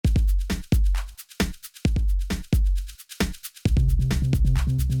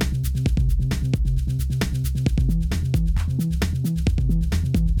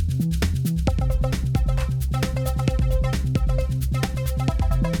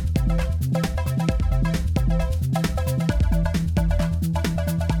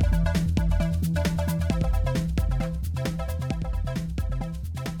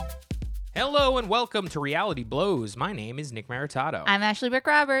and welcome to Reality Blows. My name is Nick Maritato. I'm Ashley Brick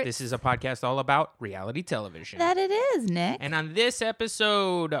Roberts. This is a podcast all about reality television. That it is, Nick. And on this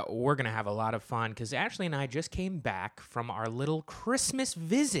episode, we're going to have a lot of fun because Ashley and I just came back from our little Christmas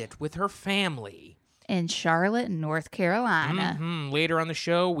visit with her family. In Charlotte, North Carolina. Later on the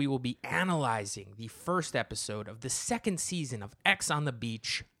show, we will be analyzing the first episode of the second season of X on the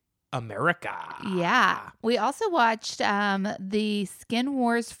Beach, America. Yeah. We also watched the Skin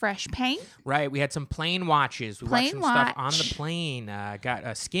Wars Fresh Paint. Right. We had some plane watches. We watched some stuff on the plane.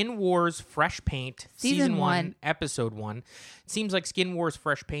 Got Skin Wars Fresh Paint, Season 1, Episode 1. It seems like Skin Wars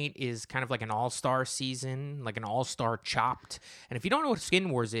Fresh Paint is kind of like an all-star season, like an all-star Chopped. And if you don't know what Skin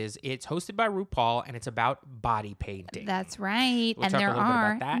Wars is, it's hosted by RuPaul, and it's about body painting. That's right. We'll and talk there a little bit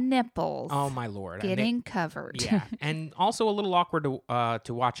are about that. nipples. Oh, my Lord. Getting covered. Yeah. And also a little awkward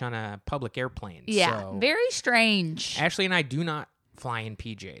to watch on a public airplane. Yeah. So Very strange. Ashley and I do not fly in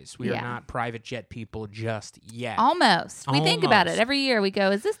PJs. We are Yeah. not private jet people just yet. Almost. We think about it Almost. every year. We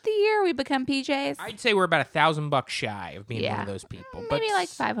go, is this the year we become PJs? I'd say we're about $1,000 shy of being one of those people. Maybe but like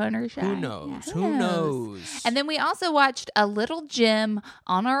 500 shy. Who knows? Yeah, Who knows? And then we also watched a little gem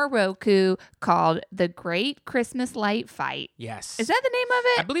on our Roku called The Great Christmas Light Fight. Yes. Is that the name of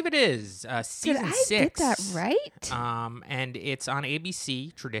it? I believe it is. Season 6. Did I get that right? And it's on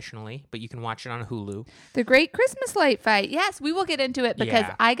ABC traditionally, but you can watch it on Hulu. The Great Christmas Light Fight. Yes, we will get into it because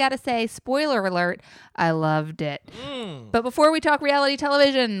Yeah. I got to say, spoiler alert, I loved it. But before we talk reality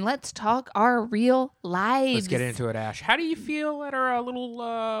television, let's talk our real lives. Let's get into it, Ash. How do you feel at our little,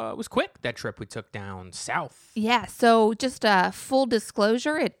 it was quick, that trip we took down south? Yeah, so just full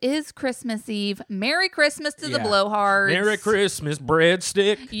disclosure, it is Christmas Eve. Merry Christmas to the blowhards. Merry Christmas,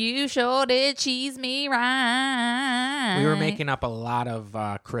 breadstick. You sure did cheese me right. We were making up a lot of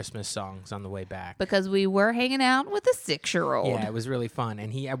Christmas songs on the way back. Because we were hanging out with a 6-year-old. Yeah, it was really fun.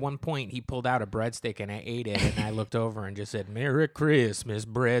 And at one point, he pulled out a breadstick and I ate it. And I looked over and just said, Merry Christmas,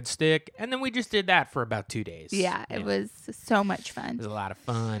 breadstick. And then we just did that for about 2 days. Yeah, it was so much fun. It was a lot of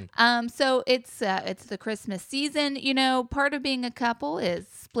fun. So it's the Christmas season. You know, part of being a couple is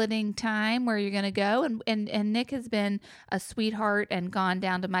splitting time where you're going to go. And Nick has been a sweetheart and gone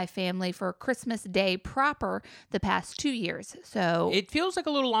down to my family for Christmas Day proper the past 2 years. So It feels like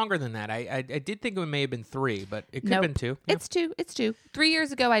a little longer than that. I did think it may have been 3, but it could have been 2. Yeah. It's 2. It's 2. 3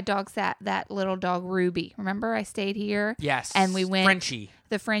 years ago, I dog sat that little dog Ruby. Remember, I stayed here. Yes. And we went Frenchie.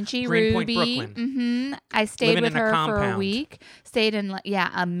 The Frenchie Greenpoint, Ruby. Brooklyn. I stayed Living with in a her for a compound. week. Stayed in a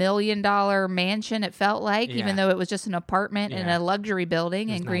 $1 million mansion. It felt like, even though it was just an apartment in a luxury building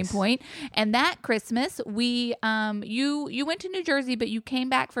in nice. Greenpoint. And that Christmas, we you went to New Jersey, but you came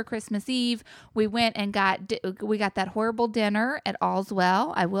back for Christmas Eve. We went and got that horrible dinner at All's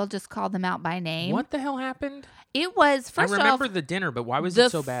Well. I will just call them out by name. What the hell happened? It was first I off. remember the dinner, but why was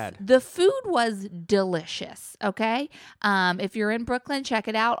it so bad? The food was delicious. Okay, if you're in Brooklyn, check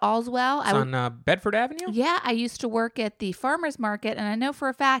it out. All's Well. It's on Bedford Avenue? Yeah, I used to work at the farmer's market, and I know for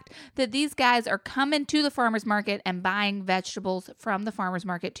a fact that these guys are coming to the farmer's market and buying vegetables from the farmer's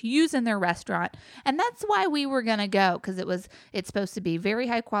market to use in their restaurant. And that's why we were going to go, because it's supposed to be very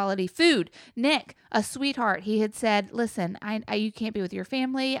high quality food. Nick, a sweetheart, he had said, listen, you can't be with your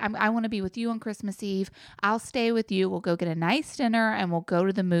family. I want to be with you on Christmas Eve. I'll stay with you. We'll go get a nice dinner, and we'll go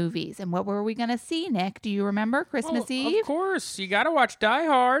to the movies. And what were we going to see, Nick? Do you remember Christmas Eve? Of course. You got to watch Die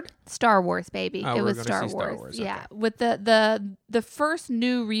Hard. Star Wars, baby. Oh, it we're was gonna Star see Wars. Star Wars, Yeah, okay. with the first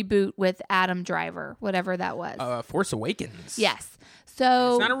new reboot with Adam Driver, whatever that was. Force Awakens. Yes.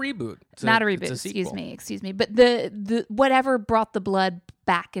 So It's not a reboot. not a reboot. It's a sequel. Excuse me. But the whatever brought the blood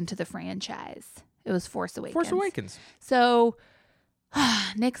back into the franchise. It was Force Awakens. Force Awakens. So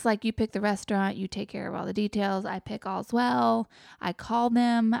Nick's like, you pick the restaurant, you take care of all the details. I pick All's Well. I call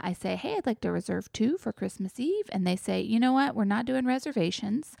them. I say, hey, I'd like to reserve 2 for Christmas Eve. And they say, you know what? We're not doing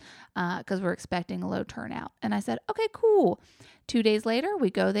reservations because we're expecting a low turnout. And I said, okay, cool. 2 days later, we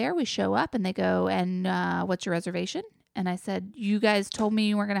go there, we show up, and they go, and what's your reservation? And I said, you guys told me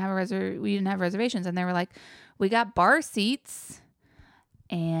you weren't going to have we didn't have reservations. And they were like, we got bar seats.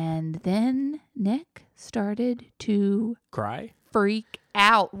 And then Nick started to Cry? freak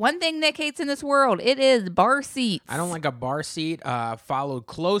out. One thing Nick hates in this world, it is bar seats. I don't like a bar seat, followed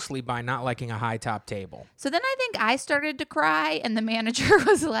closely by not liking a high top table. So then I think I started to cry, and the manager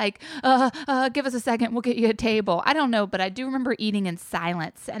was like, give us a second, we'll get you a table. I don't know, but I do remember eating in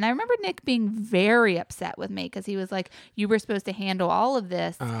silence. And I remember Nick being very upset with me because he was like, you were supposed to handle all of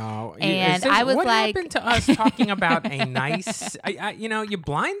this. Oh, and I was what like, happened to us talking about a nice, you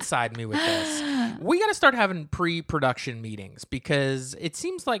blindside me with this. We got to start having pre-production meetings because it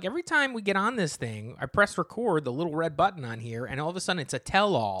seems like every time we get on this thing, I press record, the little red button on here, and all of a sudden it's a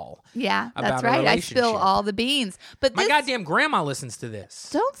tell-all. Yeah, that's right. I spill all the beans. But my goddamn grandma listens to this.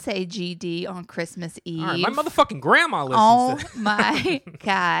 Don't say GD on Christmas Eve. All right, my motherfucking grandma listens to this. Oh, my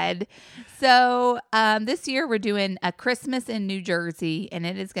God. So this year we're doing a Christmas in New Jersey, and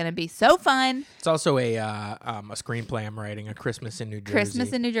it is going to be so fun. It's also a screenplay I'm writing, A Christmas in New Jersey.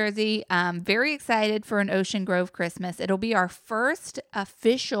 Christmas in New Jersey. Very excited for an Ocean Grove Christmas. It'll be our first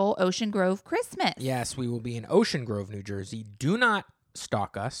official Ocean Grove Christmas. Yes, we will be in Ocean Grove, New Jersey. Do not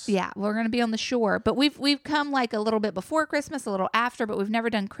stalk us. Yeah, we're going to be on the shore, but we've come like a little bit before Christmas, a little after, but we've never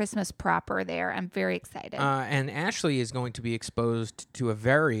done Christmas proper there. I'm very excited. And Ashley is going to be exposed to a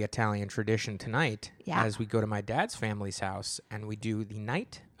very Italian tradition tonight as we go to my dad's family's house and we do the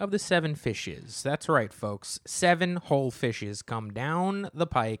Night of the Seven Fishes. That's right, folks. 7 whole fishes come down the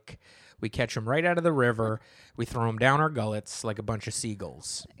pike. We catch them right out of the river. We throw them down our gullets like a bunch of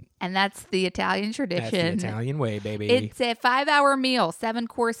seagulls. And that's the Italian tradition. That's the Italian way, baby. It's a 5-hour meal, 7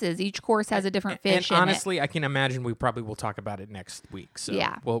 courses. Each course has a different fish and honestly, I can imagine we probably will talk about it next week. So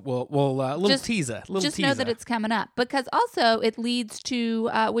yeah. We'll little teaser. Just know that it's coming up. Because also it leads to,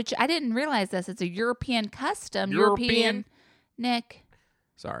 which I didn't realize this, it's a European custom. European Nick.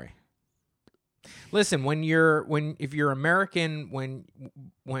 Sorry. Listen, if you're American, when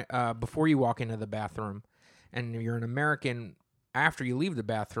before you walk into the bathroom, and you're an American after you leave the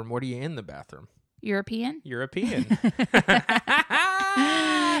bathroom, what are you in the bathroom? European. Did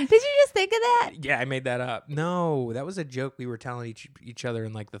you just think of that? Yeah, I made that up. No, that was a joke we were telling each other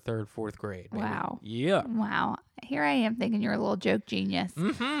in like the 3rd, 4th grade. Maybe. Wow. Yeah. Wow. Here I am thinking you're a little joke genius.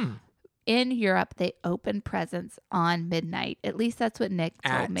 Mm-hmm. In Europe, they open presents on midnight. At least that's what Nick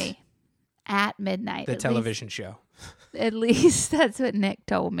told me. At midnight. The television show. At least that's what Nick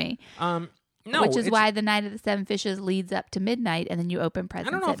told me. No, which is why the Night of the Seven Fishes leads up to midnight, and then you open presents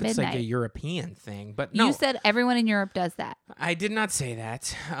at midnight. I don't know if it's like a European thing, but no. You said everyone in Europe does that. I did not say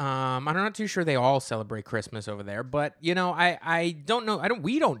that. I'm not too sure they all celebrate Christmas over there, but I don't know.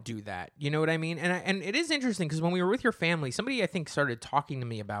 We don't do that. You know what I mean? And it is interesting because when we were with your family, somebody I think started talking to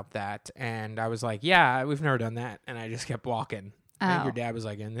me about that, and I was like, yeah, we've never done that, and I just kept walking. And your dad was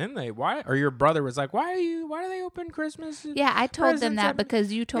like, and then or your brother was like, why do they open Christmas? Yeah, I told them that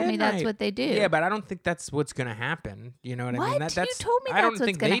because you told me that's what they do. Yeah, but I don't think that's what's going to happen. You know what I mean? That's, you told me that's what's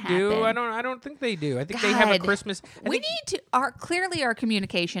going to happen. I don't think they do. I think they have a Christmas. Clearly our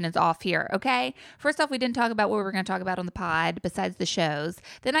communication is off here, okay? First off, we didn't talk about what we were going to talk about on the pod besides the shows.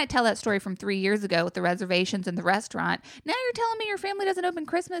 Then I tell that story from 3 years ago with the reservations in the restaurant. Now you're telling me your family doesn't open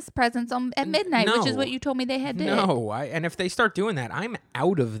Christmas presents at midnight, which is what you told me they had to. No, and if they start doing that, I'm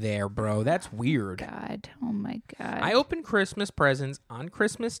out of there, bro. That's weird. Oh my God. I open Christmas presents on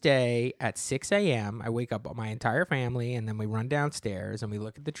Christmas Day at 6 a.m. I wake up my entire family, and then we run downstairs and we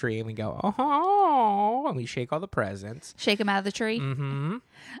look at the tree and we go, oh, and we shake all the presents. Shake them out of the tree? Mm-hmm.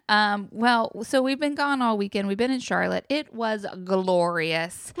 Well, so we've been gone all weekend. We've been in Charlotte. It was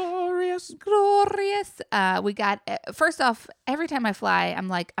glorious. Glorious. We got, first off, every time I fly, I'm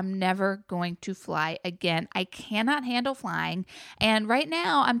like, I'm never going to fly again. I cannot handle flying. And right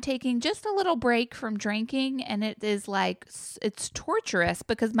now I'm taking just a little break from drinking, and it is like, it's torturous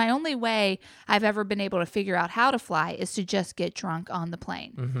because my only way I've ever been able to figure out how to fly is to just get drunk on the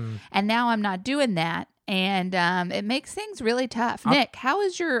plane. Mm-hmm. And now I'm not doing that. And it makes things really tough. Nick, how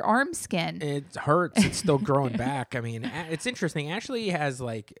is your arm skin? It hurts. It's still growing back. I mean, it's interesting. Ashley has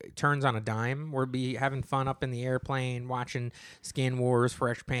turns on a dime. We'll be having fun up in the airplane, watching Skin Wars,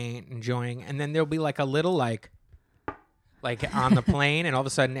 Fresh Paint, enjoying. And then there'll be a little on the plane, and all of a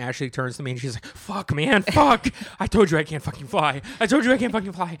sudden Ashley turns to me and she's like, fuck, man, fuck. I told you I can't fucking fly.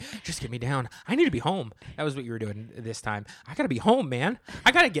 Just get me down. I need to be home. That was what you were doing this time. I gotta be home, man.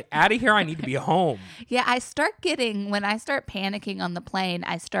 I gotta get out of here. I need to be home. Yeah, when I start panicking on the plane,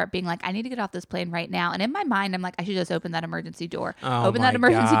 I start being like, I need to get off this plane right now. And in my mind, I'm like, I should just open that emergency door. Open that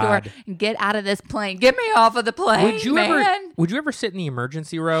emergency door and get out of this plane. Get me off of the plane, Would you ever sit in the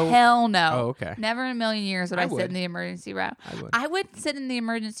emergency row? Hell no. Oh, okay. Never in a million years would I sit in the emergency row. I would sit in the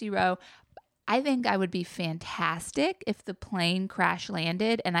emergency row. I think I would be fantastic if the plane crash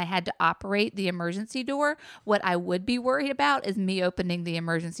landed and I had to operate the emergency door. What I would be worried about is me opening the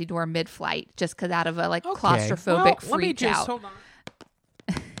emergency door mid-flight, just because out of a claustrophobic freak out. Hold on.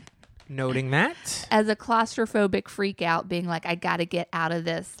 Noting that. As a claustrophobic freak out, being like, I got to get out of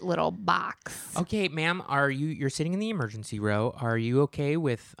this little box. Okay, ma'am, you're sitting in the emergency row. Are you okay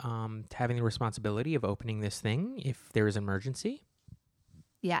with having the responsibility of opening this thing if there is an emergency?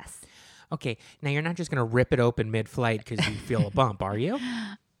 Yes. Okay, now you're not just going to rip it open mid-flight because you feel a bump, are you?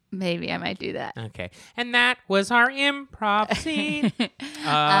 Maybe I might do that. Okay. And that was our improv scene.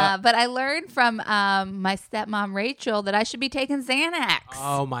 But I learned from my stepmom, Rachel, that I should be taking Xanax.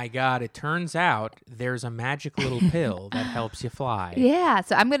 Oh, my God. It turns out there's a magic little pill that helps you fly. Yeah.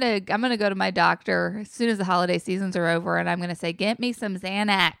 So I'm gonna go to my doctor as soon as the holiday seasons are over, and I'm going to say, get me some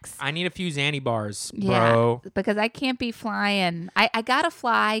Xanax. I need a few Xanny bars, bro. Yeah, because I can't be flying. I got to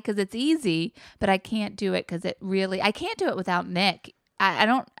fly because it's easy, but I can't do it because I can't do it without Nick.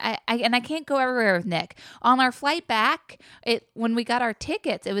 I can't go everywhere with Nick. On our flight back, when we got our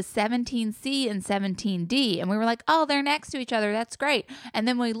tickets, it was 17C and 17D. And we were like, oh, they're next to each other. That's great. And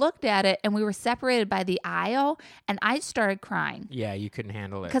then we looked at it and we were separated by the aisle and I started crying. Yeah, you couldn't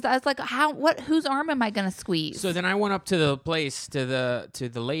handle it. Because I was like, whose arm am I going to squeeze? So then I went up to the place, to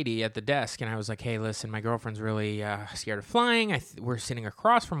the lady at the desk, and I was like, hey, listen, my girlfriend's really scared of flying. We're sitting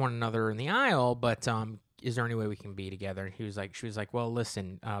across from one another in the aisle, but is there any way we can be together? And she was like, well,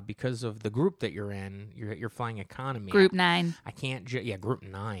 listen, because of the group that you're in, you're flying economy. Group 9. I can't Group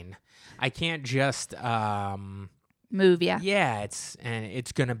 9. I can't just move you. Yeah,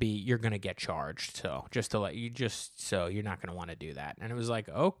 you're gonna get charged. So just to let you, so you're not gonna want to do that. And it was like,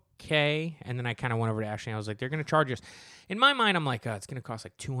 okay. And then I kind of went over to Ashley and I was like, they're gonna charge us. In my mind, I'm like, it's gonna cost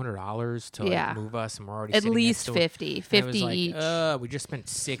like $200 to move us, and we're already at least $50 each. We just spent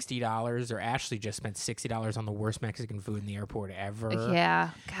 $60, or Ashley just spent $60 on the worst Mexican food in the airport ever.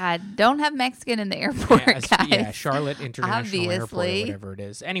 Yeah, God, don't have Mexican in the airport, guys. Yeah, Charlotte International Airport, or whatever it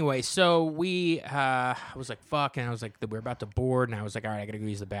is. Anyway, so I was like, fuck, and I was like, we're about to board, and I was like, all right, I gotta go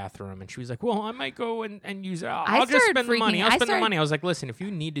use the bathroom, and she was like, well, I might go and use it. I'll just spend the money. I'll spend the money. I was like, listen, if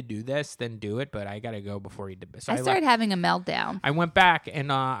you need to do this, then do it, but I gotta go before you do it. So I started having a meltdown. I went back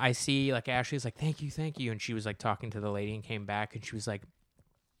and I see like Ashley's like, thank you, and she was like talking to the lady and came back and she was like,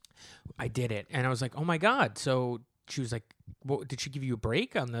 I did it, and I was like, oh my God. So she was like, well, did she give you a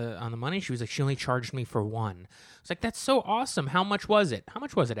break on the money? She was like, she only charged me for one. I was like, that's so awesome. How much was it? How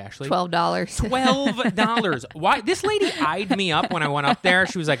much was it, Ashley? $12. $12. Why? This lady eyed me up when I went up there.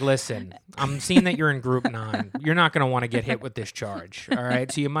 She was like, listen, I'm seeing that you're in Group 9. You're not going to want to get hit with this charge. All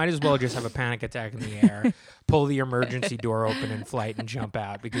right. So you might as well just have a panic attack in the air, pull the emergency door open in flight and jump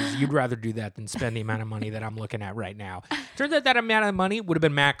out, because you'd rather do that than spend the amount of money that I'm looking at right now. Turns out that amount of money would have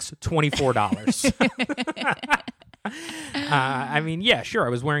been max $24. I mean, yeah, sure. I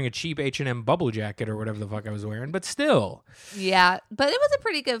was wearing a cheap H&M bubble jacket or whatever the fuck I was wearing, but still. Yeah, but it was a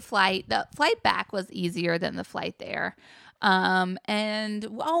pretty good flight. The flight back was easier than the flight there. And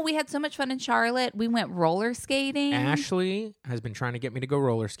we had so much fun in Charlotte. We went roller skating. Ashley has been trying to get me to go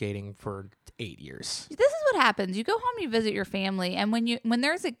roller skating for 8 years. This is what happens. You go home, you visit your family, and when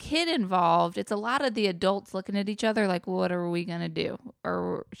there's a kid involved, it's a lot of the adults looking at each other like, what are we gonna do?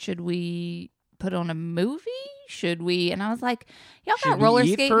 Or should we put on a movie? Should we? And I was like, y'all got roller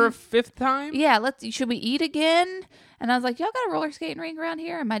skating for a fifth time? Yeah, should we eat again? And I was like, y'all got a roller skating rink around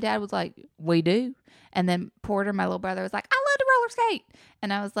here? And my dad was like, we do. And then Porter, my little brother, was like, I love to roller skate.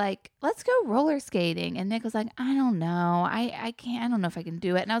 And I was like, let's go roller skating. And Nick was like, I don't know. I can't. I don't know if I can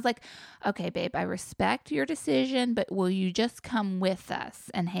do it. And I was like, okay, babe, I respect your decision, but will you just come with us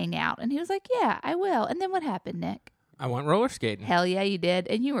and hang out? And he was like, yeah, I will. And then what happened, Nick? I went roller skating. Hell yeah, you did.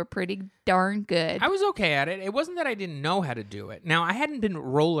 And you were pretty darn good. I was okay at it. It wasn't that I didn't know how to do it. Now, I hadn't been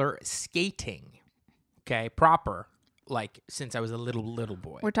roller skating, proper, like since I was a little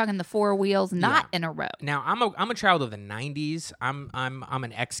boy. We're talking the 4 wheels, not in a row. Now, I'm a child of the 90s. I'm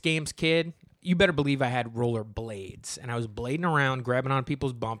an X Games kid. You better believe I had roller blades, and I was blading around, grabbing on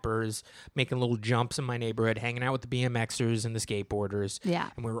people's bumpers, making little jumps in my neighborhood, hanging out with the BMXers and the skateboarders. Yeah.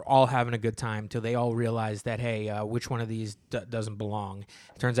 And we were all having a good time till they all realized that, hey, which one of these doesn't belong?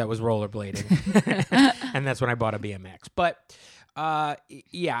 It turns out it was rollerblading. And that's when I bought a BMX. But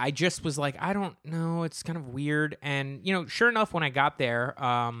yeah, I just was like, I don't know. It's kind of weird. And, sure enough, when I got there,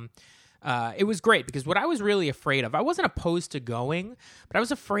 it was great, because what I was really afraid of, I wasn't opposed to going, but I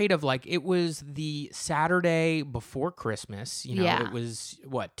was afraid of, it was the Saturday before Christmas. It was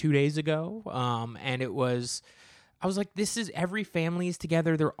 2 days ago. And I was like, this is, every family is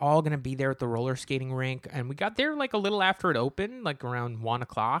together. They're all going to be there at the roller skating rink. And we got there a little after it opened, around 1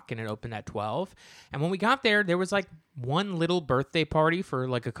 o'clock, and it opened at 12. And when we got there, there was one little birthday party for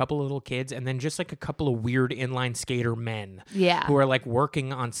a couple of little kids, and then just a couple of weird inline skater men who are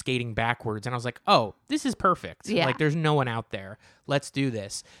working on skating backwards. And I was like, oh, this is perfect. Yeah. There's no one out there. Let's do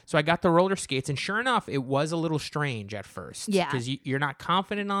this. So I got the roller skates, and sure enough, it was a little strange at first. Yeah. Because you're not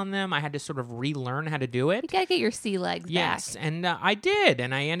confident on them. I had to sort of relearn how to do it. You gotta get your sea legs back. Yes, and I did,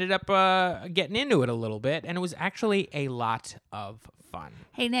 and I ended up getting into it a little bit, and it was actually a lot of fun.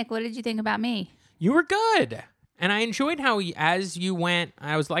 Hey, Nick, what did you think about me? You were good. And I enjoyed how, as you went,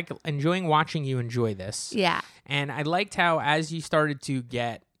 I was like enjoying watching you enjoy this. Yeah. And I liked how, as you started to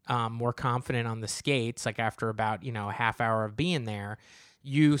get more confident on the skates, like after about, a half hour of being there,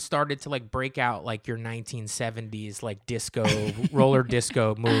 you started to like break out like your 1970s like disco roller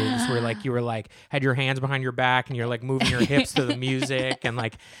disco moves where like you were like had your hands behind your back and you're like moving your hips to the music and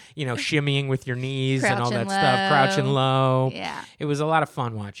like shimmying with your knees and all that stuff, crouching low. Yeah, it was a lot of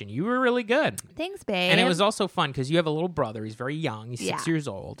fun watching. You were really good. Thanks, babe. And it was also fun because you have a little brother. He's very young. He's 6 years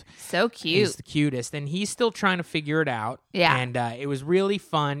old. So cute. He's the cutest, and he's still trying to figure it out. Yeah, and it was really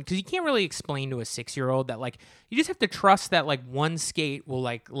fun because you can't really explain to a 6-year-old that like you just have to trust that like one skate will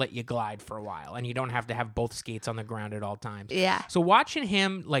like let you glide for a while and you don't have to have both skates on the ground at all times. Yeah. So watching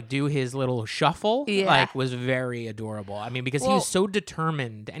him like do his little shuffle like was very adorable. I mean, because he was so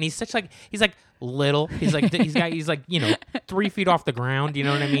determined and he's such like he's like little. He's like he's 3 feet off the ground, you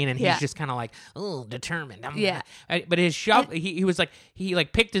know what I mean? And he's just kind of like, oh, determined. But his shove he was like he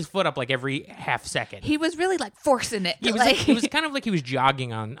like picked his foot up like every half second. He was really like forcing it. He was kind of like he was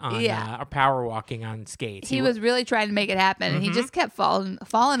jogging on or power walking on skates. He was really trying to make it happen, and he just kept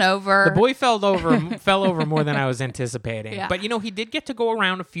falling over. The boy fell over more than I was anticipating. Yeah. But he did get to go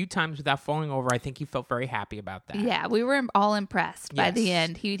around a few times without falling over. I think he felt very happy about that. Yeah, we were all impressed by the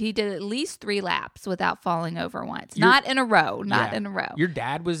end. He did at least 3 laps without falling over once. Not in a row. In a row. Your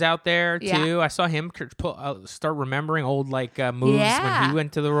dad was out there too. Yeah. I saw him start remembering old like moves when he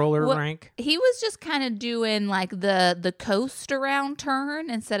went to the roller rink. He was just kind of doing like the coast around turn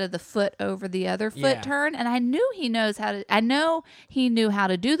instead of the foot over the other foot turn. And I knew he knew how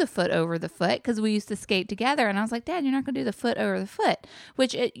to do the foot over the foot because we used to skate together. And I was like, Dad, you're not going to do the foot over the foot,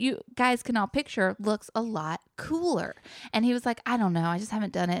 which you guys can all picture looks a lot cooler. And he was like, I don't know, I just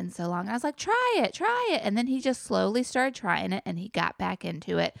haven't done it in so long. I was like, try it. And then he just slowly started trying it and he got back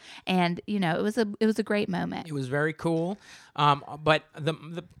into it. And it was a great moment. It was very cool. But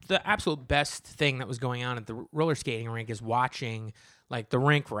the absolute best thing that was going on at the roller skating rink is watching like the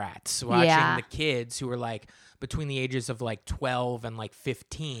rink rats, watching the kids who were like between the ages of like 12 and like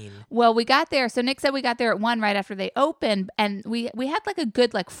 15. Well, we got there. So Nick said we got there at 1 right after they opened, and we had like a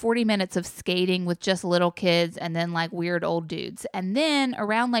good like 40 minutes of skating with just little kids and then like weird old dudes. And then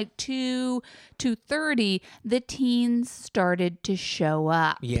around like 2:30, the teens started to show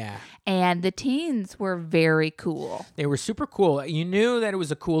up. Yeah. And the teens were very cool. They were super cool. You knew that it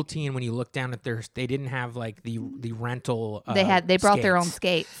was a cool teen when you looked down at they didn't have like the rental They brought skates. their own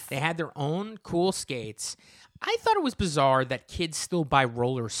skates. They had their own cool skates. I thought it was bizarre that kids still buy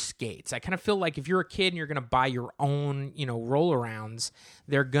roller skates. I kind of feel like if you're a kid and you're going to buy your own, roll-arounds,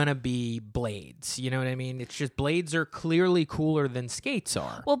 they're going to be blades. You know what I mean? It's just blades are clearly cooler than skates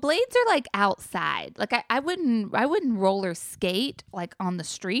are. Well, blades are like outside. Like I wouldn't roller skate like on the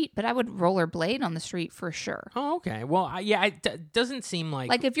street, but I would roller blade on the street for sure. Oh, okay. Well, it doesn't seem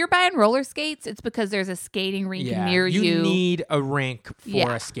like if you're buying roller skates, it's because there's a skating rink near you. You need a rink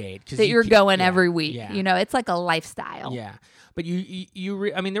for a skate that you're going every week. Yeah. It's like a lifestyle. Yeah. But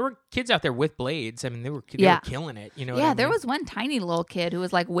I mean, there were kids out there with blades. I mean, they were killing it. You know what I mean? There was one tiny little kid who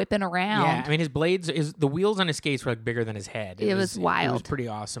was like whipping around. Yeah, I mean, his blades, the wheels on his skates were like bigger than his head. It was wild. It was pretty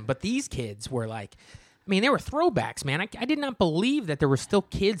awesome. But these kids were like, I mean, they were throwbacks, man. I did not believe that there were still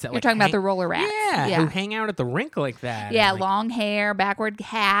kids that You're talking about the roller rats. Yeah, who hang out at the rink like that. Yeah, long hair, backward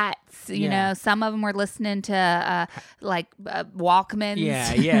hats. You know, some of them were listening to Walkmans.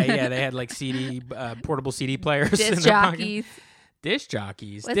 Yeah. They had like portable CD players. Disc jockeys. Disc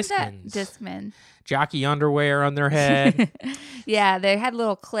jockeys. What's that? Discman. Jockey underwear on their head. Yeah, they had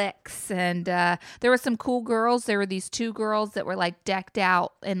little clicks, and there were some cool girls. There were these 2 girls that were like decked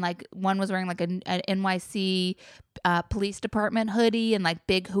out, and like one was wearing like an NYC police department hoodie and like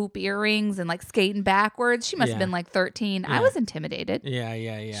big hoop earrings and like skating backwards. She must have been like 13. Yeah. I was intimidated.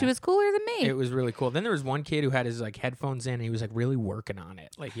 Yeah. She was cooler than me. It was really cool. Then there was one kid who had his like headphones in, and he was like really working on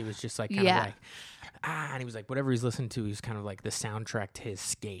it. Like he was just like kind of like and he was like whatever he's listening to, he was kind of like the soundtrack to his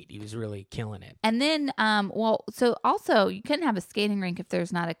skate. He was really killing it. And then so also you couldn't have a skating rink if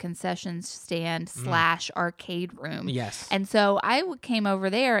there's not a concession stand / arcade room. Yes. And so I came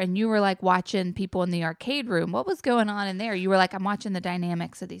over there, and you were like watching people in the arcade room. What was going on in there? You were like, I'm watching the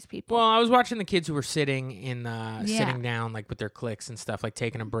dynamics of these people. Well, I was watching the kids who were sitting down like with their clicks and stuff, like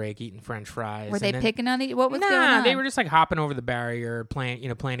taking a break, eating French fries. Were they picking on each? What was going on? They were just like hopping over the barrier, playing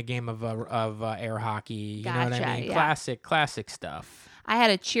a game of air hockey. You know what I mean? Yeah. Classic stuff. I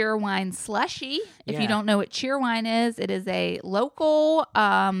had a Cheerwine slushie. If you don't know what Cheerwine is, it is a local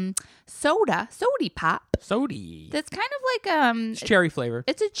sody pop. Sody. That's kind of like it's cherry flavored.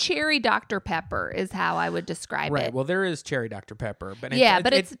 It's a cherry Dr. Pepper is how I would describe it. Right. Well, there is cherry Dr. Pepper, but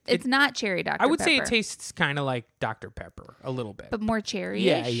it's not cherry Dr. Pepper. I would say it tastes kind of like Dr. Pepper a little bit, but more cherry.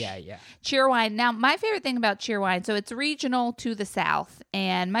 Yeah. Cheerwine. Now, my favorite thing about Cheerwine, so it's regional to the South,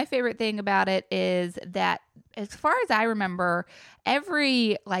 and my favorite thing about it is that, as far as I remember,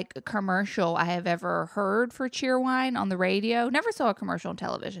 every commercial I have ever heard for Cheerwine on the radio, never saw a commercial on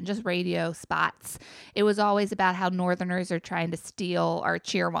television, just radio spots. It was always about how Northerners are trying to steal our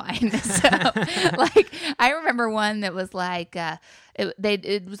Cheerwine. So, I remember one that was like,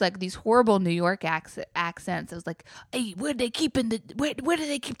 it was like these horrible New York accents. It was like, hey, where do they keep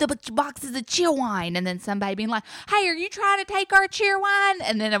the boxes of Cheerwine? And then somebody being like, hey, are you trying to take our Cheerwine?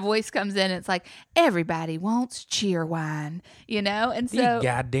 And then a voice comes in and it's like, everybody wants Cheerwine, And so the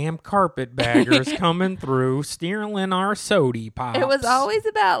goddamn carpetbaggers coming through, stealing our sody pops. It was always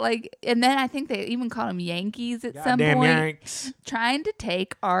about and then I think they even called them Yankees at some point. Yanks. Trying to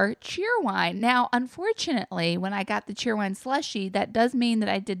take our Cheerwine. Now, unfortunately, when I got the Cheerwine slushie, that does mean that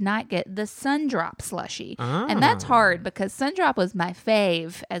I did not get the Sundrop slushie. And that's hard because Sundrop was my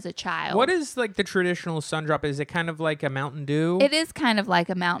fave as a child. What is the traditional Sundrop? Is it kind of like a Mountain Dew? It is kind of like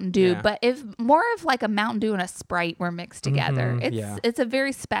a Mountain Dew, but if more of like a Mountain Dew and a Sprite were mixed together. It's a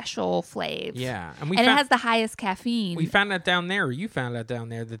very special flavor. Yeah. And it has the highest caffeine. We found out down there, or you found out down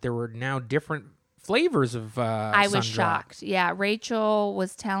there, that there were now different flavors of I was shocked. Yeah, Rachel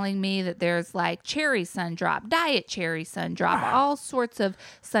was telling me that there's cherry Sundrop, diet cherry Sundrop, all sorts of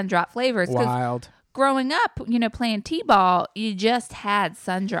Sundrop flavors. Wild. Growing up, playing t-ball, you just had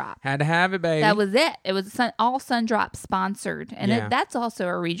Sundrop. Had to have it, baby. That was it. It was all Sundrop sponsored, and that's also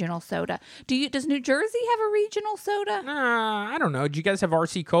a regional soda. Does New Jersey have a regional soda? I don't know. Do you guys have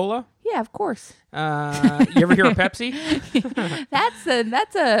RC Cola? Yeah, of course. You ever hear of Pepsi?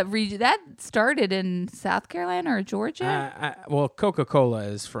 That's a region that started in South Carolina or Georgia. Well, Coca-Cola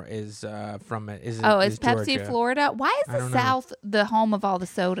is from it. Is Pepsi Georgia. Florida? Why is the South the home of all the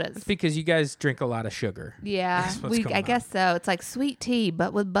sodas? It's because you guys drink a lot of sugar. Yeah, I guess so. It's like sweet tea,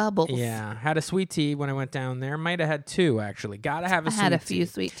 but with bubbles. Yeah, had a sweet tea when I went down there. Might have had two actually. Gotta have a sweet tea. I had a few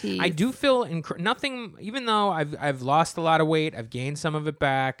sweet teas. I do feel nothing. Even though I've lost a lot of weight, I've gained some of it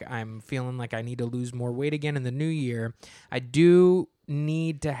back. I'm feeling like I need to lose more weight again in the new year. I do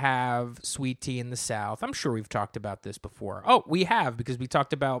need to have sweet tea in the South. I'm sure we've talked about this before. Oh, we have, because we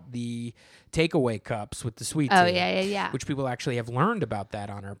talked about the takeaway cups with the sweet tea. Oh, yeah. Which people actually have learned about that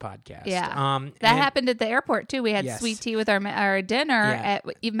on our podcast. Yeah. That happened at the airport, too. We had sweet tea with our dinner at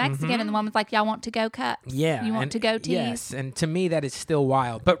Mexican, and the woman's like, y'all want to-go cups? Yeah. You want to-go teas? Yes, and to me, that is still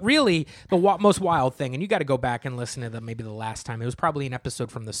wild. But really, the most wild thing, and you got to go back and listen to maybe the last time, it was probably an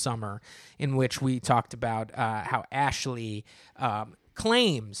episode from the summer in which we talked about how Ashley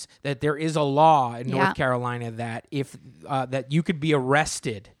claims that there is a law in North Carolina that if that you could be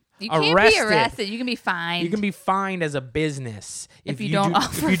arrested. You can't be arrested. You can be fined. You can be fined as a business if you don't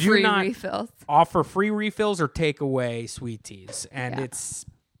offer free refills. Offer free refills or take away sweet teas, and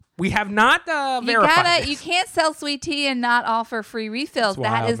we have not verified. You can't sell sweet tea and not offer free refills.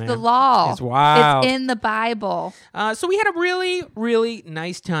 Wild, that is man. the law. It's wild. It's in the Bible. So we had a really, really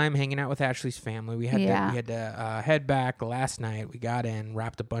nice time hanging out with Ashley's family. We had to head back last night. We got in,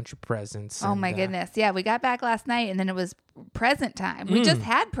 wrapped a bunch of presents. Oh my goodness! Yeah, we got back last night, and then it was present time. We just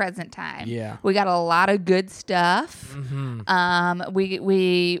had present time. Yeah, we got a lot of good stuff. Mm-hmm.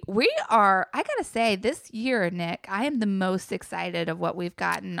 We are. I gotta say, this year, Nick, I am the most excited of what we've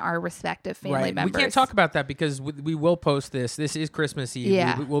gotten our respective family members. We can't talk about that because we will post this. This is Christmas Eve.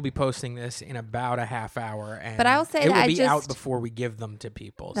 Yeah. We'll be posting this in about a half hour. And but I'll say it will be out before we give them to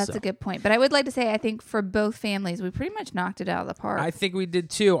people. That's a good point. But I would like to say, I think for both families, we pretty much knocked it out of the park. I think we did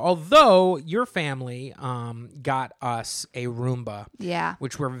too. Although your family got us a Roomba. Yeah.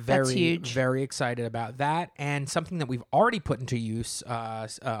 Which we're very excited about that. And something that we've already put into use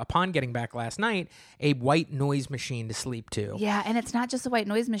upon getting back last night, a white noise machine to sleep to. Yeah, and it's not just a white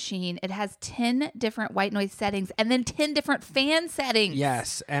noise machine. It has 10 different white noise settings and then 10 different fan settings.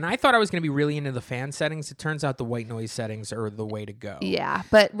 Yes, and I thought I was going to be really into the fan settings. It turns out the white noise settings are the way to go. Yeah,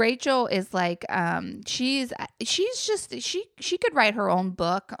 but Rachel is like, she could write her own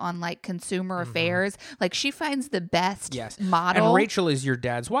book on like consumer affairs. Like she finds the best model. And Rachel is your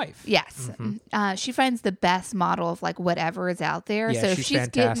dad's wife. Yes. Mm-hmm. She finds the best model of like whatever is out there. Yeah, so she's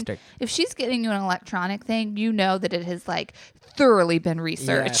fantastic. If she's getting you an electronic thing, you know that it has like thoroughly been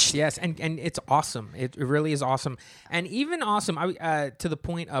researched. Yes, and it's awesome. It really is awesome, and even awesome. To the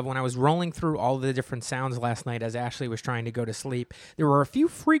point of when I was rolling through all the different sounds last night as Ashley was trying to go to sleep, there were a few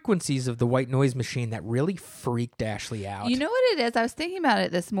frequencies of the white noise machine that really freaked Ashley out. You know what it is? I was thinking about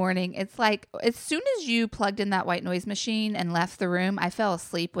it this morning. It's like as soon as you plugged in that white noise machine and left the room, I fell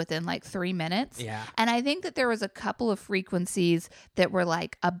asleep within like 3 minutes. Yeah, and I think that there was a couple of frequencies that were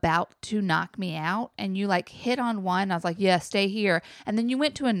like about to knock me out, and you like hit on one. I was like, yeah, stay here. And then you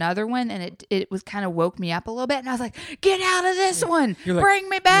went to another one, and it was kind of woke me up a little bit. And I was like, get out of this one. Bring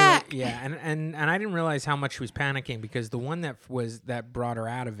me back. Like, yeah. And I didn't realize how much she was panicking, because the one that brought her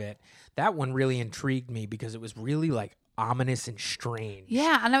out of it, that one really intrigued me because it was really like ominous and strange.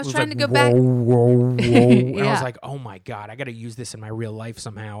 Yeah, and I was trying like, to go back. Whoa. And Yeah. I was like, oh my God, I got to use this in my real life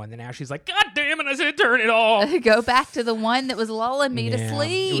somehow. And then Ashley's like, God damn it, I said turn it off. Go back to the one that was lulling me to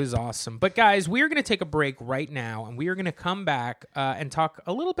sleep. It was awesome. But guys, we are going to take a break right now, and we are going to come back and talk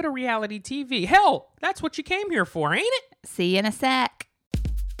a little bit of reality TV. Hell, that's what you came here for, ain't it? See you in a sec.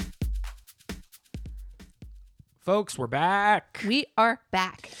 Folks, we're back. We are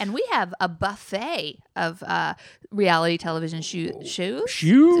back, and we have a buffet of reality television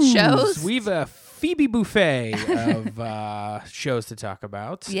shows. We've a Phoebe buffet of shows to talk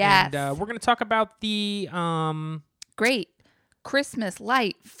about. Yes. And we're going to talk about the... Great Christmas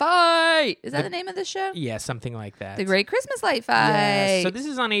Light Fight. Is that the name of the show? Yeah, something like that. The Great Christmas Light Fight. Yes. So this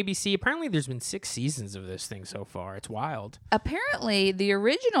is on ABC. Apparently there's been 6 seasons of this thing so far. It's wild. Apparently the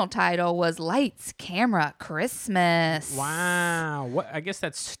original title was Lights, Camera, Christmas. Wow. What? I guess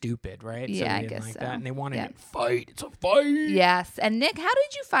that's stupid, right? Yeah, I guess like so. that. And they wanted it fight. It's a fight. Yes. And Nick, how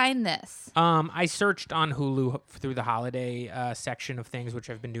did you find this? I searched on Hulu through the holiday section of things,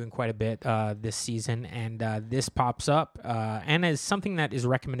 which I've been doing quite a bit this season, and this pops up and as something that is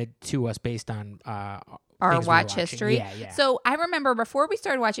recommended to us based on our watch history. Yeah. So I remember before we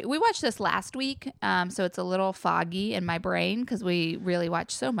started watching, we watched this last week, so it's a little foggy in my brain because we really watch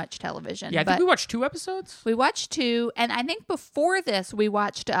so much television. Yeah, I think we watched 2 episodes. We watched 2, and I think before this we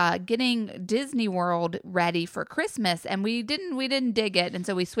watched getting Disney World ready for Christmas, and we didn't dig it, and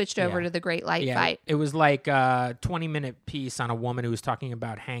so we switched over to the Great Light Fight. It was like a 20-minute piece on a woman who was talking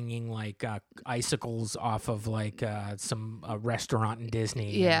about hanging like icicles off of like some restaurant in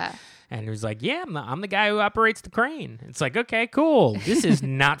Disney. Yeah. And it was like, yeah, I'm the guy who operates the crane. It's like, okay, cool. This is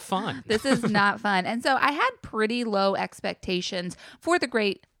not fun. This is not fun. And so I had pretty low expectations for the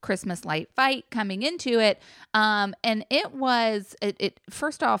Great Christmas Light Fight coming into it. And it was,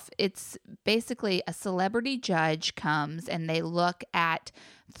 first off, it's basically a celebrity judge comes and they look at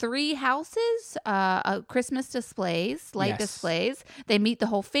 3 houses, Christmas displays, light displays. They meet the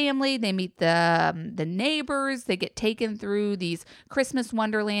whole family. They meet the neighbors. They get taken through these Christmas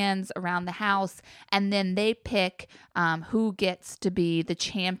wonderlands around the house, and then they pick who gets to be the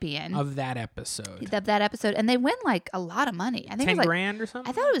champion of that episode. And they win like a lot of money. I think it was like $10,000 or something.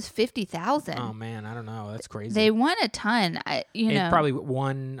 I thought it was $50,000. Oh man, I don't know. That's crazy. They won a ton. It probably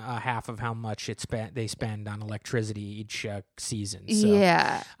won half of how much they spend on electricity each season. So.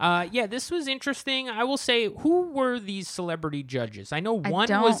 Yeah. This was interesting. I will say, who were these celebrity judges? I know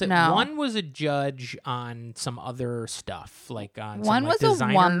one was a judge on some other stuff, like on one some, was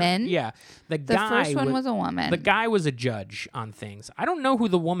designer. A woman. Yeah, the first one was a woman. The guy was a judge on things. I don't know who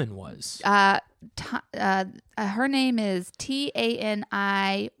the woman was. Her name is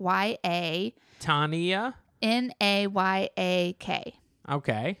Taniya. Taniya. Nayak.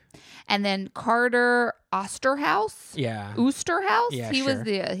 Okay. And then Carter Oosterhuis. Yeah. Oosterhuis. Yeah,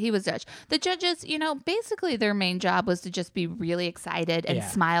 he was judge. The judges, basically their main job was to just be really excited and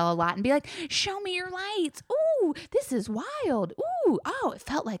smile a lot and be like, "Show me your lights. Ooh, this is wild. Ooh, oh, it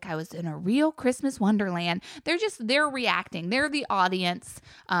felt like I was in a real Christmas wonderland." They're reacting. They're the audience.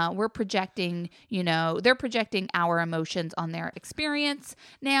 We're projecting, they're projecting our emotions on their experience.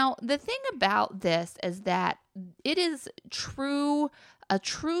 Now, the thing about this is that it is a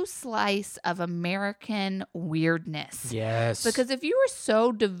true slice of American weirdness. Yes. Because if you were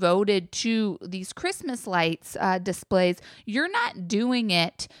so devoted to these Christmas lights displays, you're not doing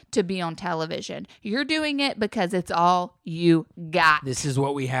it to be on television. You're doing it because it's all you got. This is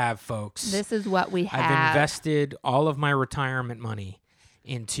what we have, folks. This is what we have. I've invested all of my retirement money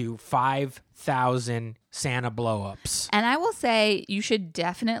into 5,000 Santa blow-ups. And I will say you should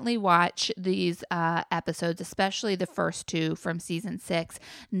definitely watch these episodes, especially the first 2 from season 6,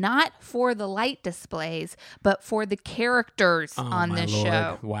 not for the light displays, but for the characters on this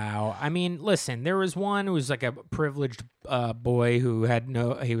show. Wow. I mean, listen, there was one who was like a privileged boy who had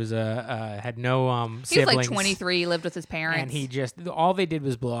no siblings. He was like 23, lived with his parents, and he just all they did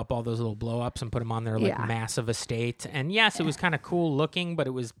was blow up all those little blow ups and put them on their like massive estate. And yes, it was kind of cool looking, but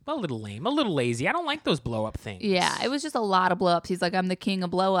it was a little lame, a little lazy. I don't like those blow up things. Yeah, it was just a lot of blow ups. He's like, I'm the king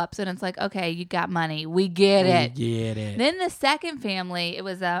of blow ups, and it's like, okay, you got money, we get it. Then the second family, it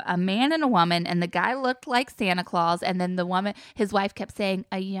was a man and a woman, and the guy looked like Santa Claus, and then the woman, his wife kept saying,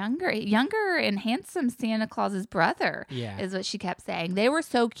 a younger and handsome Santa Claus's brother. Yeah. Is what she kept saying. They were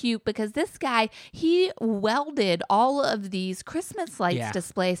so cute because this guy, he welded all of these Christmas lights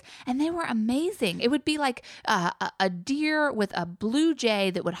displays, and they were amazing. It would be like a deer with a blue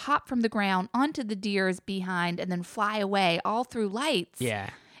jay that would hop from the ground onto the deer's behind and then fly away all through lights. Yeah.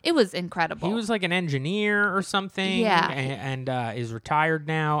 It was incredible. He was like an engineer or something. Yeah. And is retired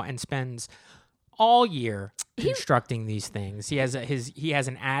now and spends all year constructing these things. He has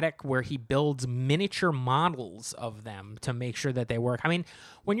an attic where he builds miniature models of them to make sure that they work. I mean,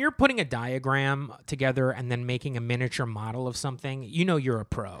 when you're putting a diagram together and then making a miniature model of something, you know you're a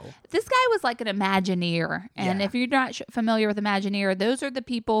pro. This guy was like an Imagineer. And if you're not familiar with Imagineer, those are the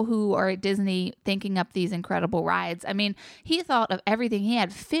people who are at Disney thinking up these incredible rides. I mean, he thought of everything. He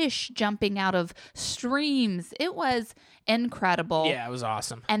had fish jumping out of streams. It was incredible. Yeah, it was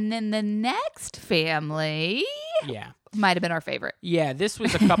awesome. And then the next family might have been our favorite. Yeah, this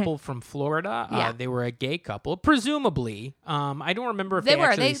was a couple from Florida. They were a gay couple, presumably. I don't remember if they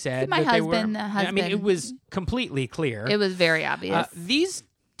actually said my that husband, they were. husband. I mean, it was completely clear. It was very obvious. These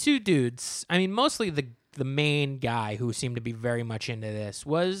two dudes, I mean, mostly the main guy who seemed to be very much into this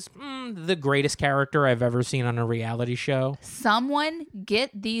was the greatest character I've ever seen on a reality show. Someone get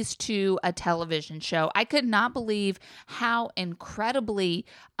these two a television show. I could not believe how incredibly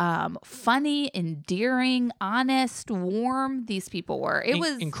funny, endearing, honest, warm these people were. It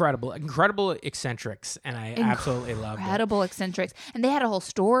was incredible eccentrics, and I absolutely loved it. Incredible eccentrics. And they had a whole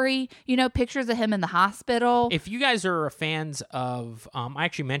story, pictures of him in the hospital. If you guys are fans of, I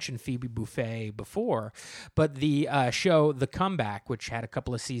actually mentioned Phoebe Buffay before, but the show The Comeback, which had a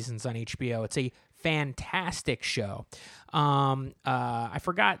couple of seasons on HBO, it's a fantastic show. I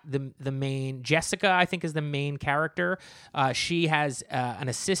forgot the main, Jessica, I think, is the main character. She has an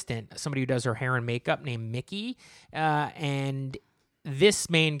assistant, somebody who does her hair and makeup, named Mickey, and this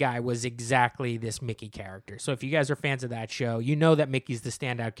main guy was exactly this Mickey character. So if you guys are fans of that show, you know that Mickey's the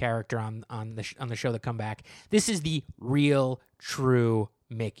standout character on the show The Comeback. This is the real, true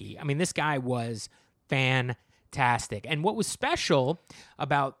Mickey. I mean, this guy was fantastic. And what was special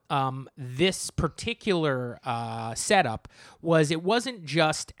about this particular setup was it wasn't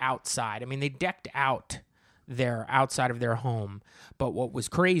just outside. I mean, they decked out their outside of their home, but what was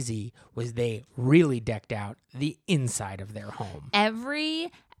crazy was they really decked out the inside of their home. Every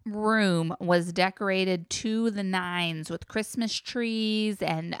room was decorated to the nines with Christmas trees,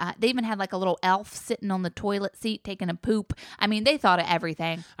 and they even had like a little elf sitting on the toilet seat taking a poop. I mean, they thought of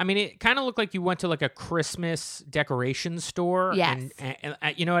everything. I mean, it kind of looked like you went to like a Christmas decoration store. Yes. And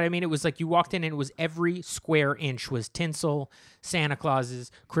you know what I mean? It was like you walked in and it was every square inch was tinsel, Santa Clauses,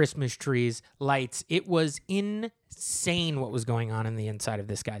 Christmas trees, lights. It was insane what was going on in the inside of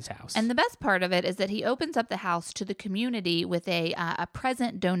this guy's house. And the best part of it is that he opens up the house to the community with a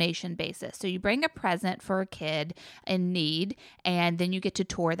present donation basis. So you bring a present for a kid in need, and then you get to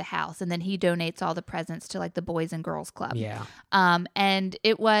tour the house, and then he donates all the presents to like the Boys and Girls Club. Yeah. And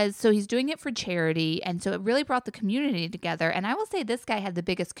it was, so he's doing it for charity, and so it really brought the community together. And I will say this guy had the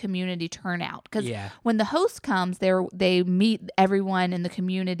biggest community turnout, because when the host comes, they meet everyone in the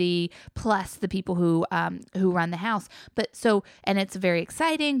community plus the people who run the house. But so, and it's very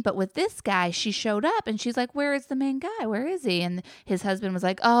exciting. But with this guy, she showed up and she's like, "Where is the main guy? Where is he?" And his husband was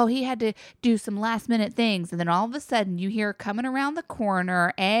like, "Oh, he had to do some last minute things." And then all of a sudden you hear coming around the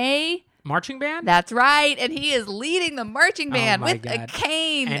corner, marching band? That's right. And he is leading the marching band with a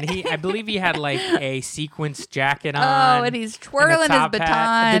cane. And I believe he had like a sequence jacket on. Oh, and he's twirling his baton.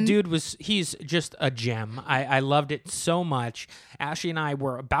 Hat. The dude he's just a gem. I loved it so much. Ashley and I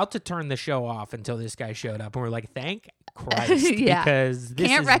were about to turn the show off until this guy showed up. And we're like, thank Christ. Because this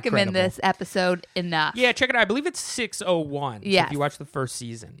can't recommend incredible. This episode enough. Yeah, check it out. I believe it's 601. Yeah. So if you watch the first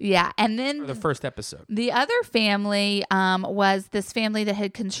season. Yeah. And then the first episode. The other family was this family that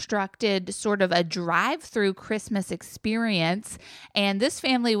had constructed sort of a drive-through Christmas experience. And this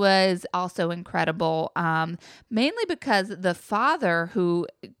family was also incredible, mainly because the father who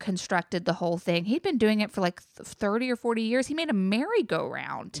constructed the whole thing, he'd been doing it for like 30 or 40 years. He made a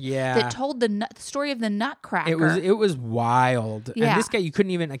merry-go-round that told the story of the Nutcracker. It was wild. Yeah. And this guy, you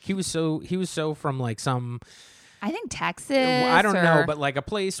couldn't even, like, he was so from like some I think Texas. I don't know, but like a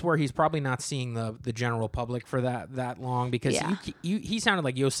place where he's probably not seeing the general public for that long, because he sounded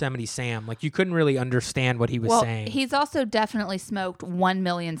like Yosemite Sam. Like you couldn't really understand what he was saying. He's also definitely smoked 1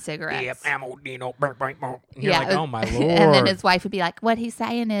 million cigarettes. Yep, you're like, oh my Lord. And then his wife would be like, what he's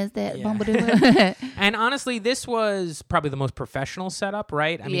saying is that And honestly, this was probably the most professional setup,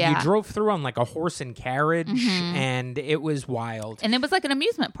 right? I mean, you drove through on like a horse and carriage, and it was wild. And it was like an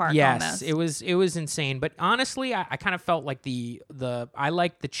amusement park. Yes, almost. it was insane. But honestly, I kind of felt like I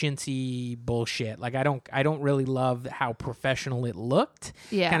like the chintzy bullshit. Like I don't really love how professional it looked.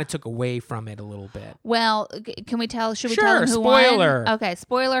 Yeah, kind of took away from it a little bit. Well, can we tell? Should we tell them who spoiler. won? Okay,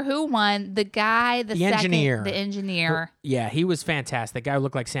 spoiler. Who won? The guy, the engineer, the engineer. Yeah, he was fantastic. The guy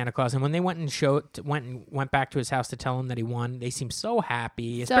looked like Santa Claus. And when they went back to his house to tell him that he won, they seemed so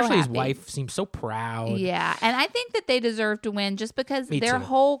happy. Especially his wife seemed so proud. Yeah, and I think that they deserve to win just because their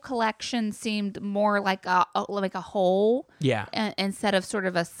whole collection seemed more like a whole. Yeah. Instead of sort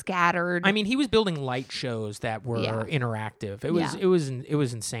of a scattered. I mean, he was building light shows that were interactive. It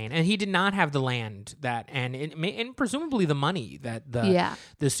was insane, and he did not have the land and presumably the money that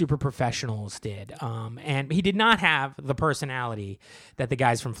the super professionals did. And he did not have the personality that the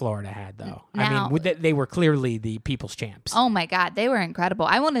guys from Florida had, though. Now, I mean, they were clearly the people's champs. Oh my God, they were incredible.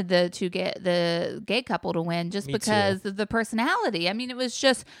 I wanted the gay couple to win just because of the personality. I mean, it was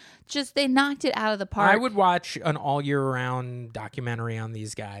just they knocked it out of the park. I would watch an all year round documentary on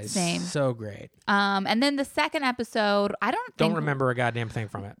these guys. Same. So great. And then the second episode, I don't remember a goddamn thing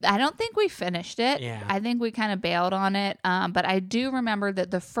from it. I don't think we finished it. Yeah. I think we kind of bailed on it. But I do remember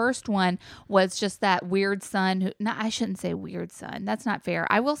that the first one was just that weird son who, no, I shouldn't say weird son. That's not fair.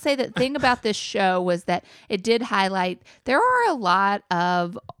 I will say that the thing about this show was that it did highlight there are a lot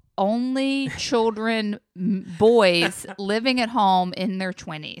of only children, boys living at home in their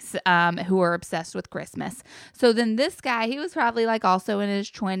 20s who are obsessed with Christmas. So then this guy, he was probably like also in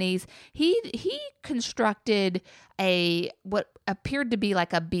his 20s. He constructed what appeared to be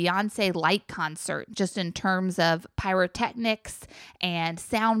like a Beyonce light concert, just in terms of pyrotechnics and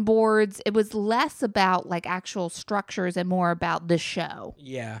soundboards. It was less about like actual structures and more about the show.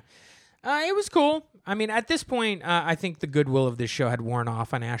 Yeah. It was cool. I mean, at this point, I think the goodwill of this show had worn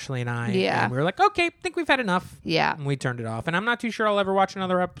off on Ashley and I. Yeah. And we were like, okay, I think we've had enough. Yeah. And we turned it off. And I'm not too sure I'll ever watch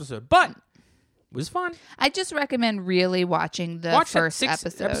another episode. But it was fun. I just recommend really watching the first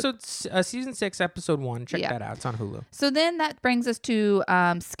episode. Season 6, episode 1. Check that out. It's on Hulu. So then that brings us to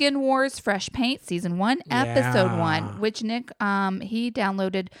Skin Wars Fresh Paint, Season 1, Episode 1, which Nick, he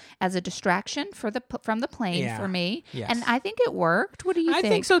downloaded as a distraction from the plane for me. Yes. And I think it worked. What do you think? I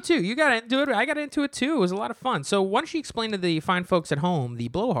think so, too. You got into it. I got into it, too. It was a lot of fun. So why don't you explain to the fine folks at home, the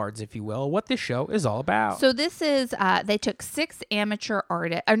blowhards, if you will, what this show is all about? So this is, they took 6 amateur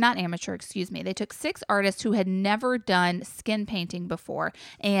artists, or not amateur, excuse me. They took 6 artists who had never done skin painting before.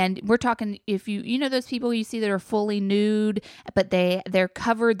 And we're talking, if you know those people you see that are fully nude, but they're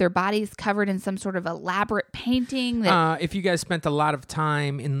covered, their body's covered in some sort of elaborate painting. If you guys spent a lot of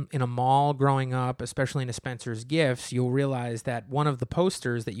time in a mall growing up, especially in a Spencer's Gifts, you'll realize that one of the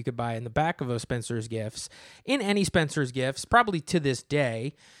posters that you could buy in the back of a Spencer's Gifts, in any Spencer's Gifts, probably to this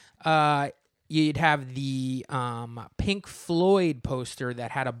day, you'd have the Pink Floyd poster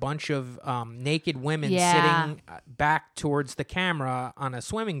that had a bunch of naked women sitting back towards the camera on a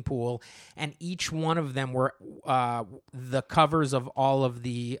swimming pool, and each one of them were the covers of all of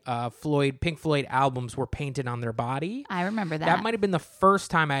the Pink Floyd albums were painted on their body. I remember that. That might have been the first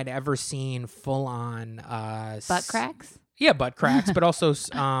time I'd ever seen full-on butt cracks? Yeah, butt cracks, but also,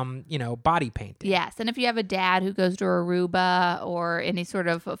 body painting. Yes, and if you have a dad who goes to Aruba or any sort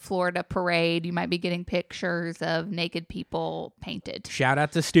of Florida parade, you might be getting pictures of naked people painted. Shout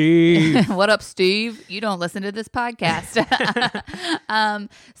out to Steve. What up, Steve? You don't listen to this podcast.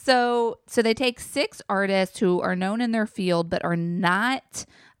 So they take 6 artists who are known in their field but are not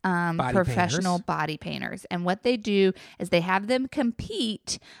professional body painters. And what they do is they have them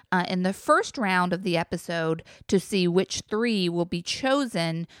compete in the first round of the episode to see which 3 will be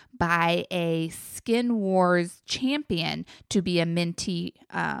chosen by a Skin Wars champion to be a mentee.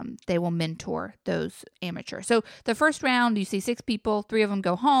 They will mentor those amateurs. So the first round, you see 6 people, 3 of them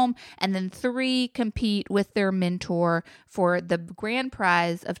go home, and then 3 compete with their mentor for the grand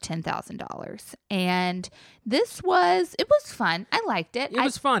prize of $10,000. And it was fun. I liked it. It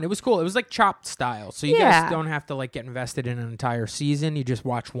was fun. fun. It was cool. It was like Chopped style. So you guys don't have to like get invested in an entire season. You just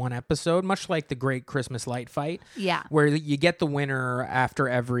watch one episode, much like the Great Christmas Light Fight. Yeah. Where you get the winner after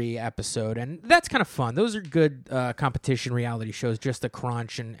every episode. And that's kind of fun. Those are good competition reality shows just to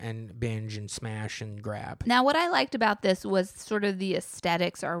crunch and binge and smash and grab. Now, what I liked about this was sort of the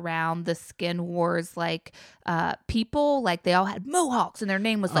aesthetics around the Skin Wars, like people, like they all had mohawks and their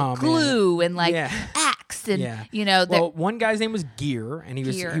name was like Glue and like Axe and you know. Well, one guy's name was Gear, and he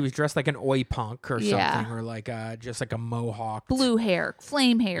was dressed like an oi punk or something, or like just like a mohawk, blue hair,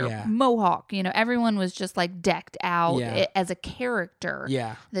 flame hair, mohawk. You know, everyone was just like decked out as a character.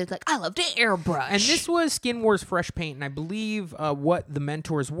 Yeah, they're like, I love to airbrush. And this was Skin Wars Fresh Paint, and I believe what the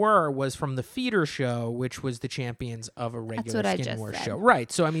mentors were was from the feeder show, which was the champions of a regular Skin Wars show.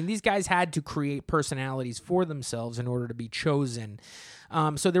 Right. So I mean, these guys had to create personalities for themselves in order to be chosen.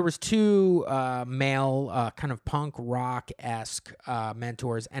 So there was two male kind of punk rock-esque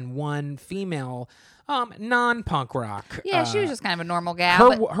mentors and one female non-punk rock. Yeah, she was just kind of a normal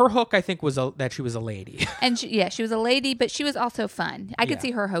gal. Her hook, I think, was that she was a lady. And she was a lady, but she was also fun. I could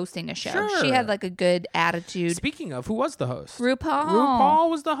see her hosting a show. Sure. She had like a good attitude. Speaking of, who was the host? RuPaul. RuPaul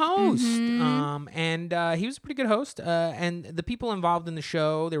was the host. And he was a pretty good host. And the people involved in the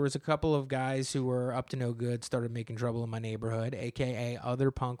show, there was a couple of guys who were up to no good, started making trouble in my neighborhood, a.k.a.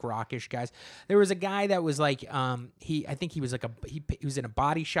 other punk rockish guys. There was a guy that was like, he was in a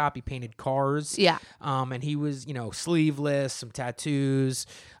body shop. He painted cars. Yeah. And he was, sleeveless, some tattoos.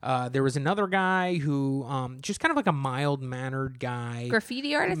 There was another guy who, just kind of like a mild-mannered guy.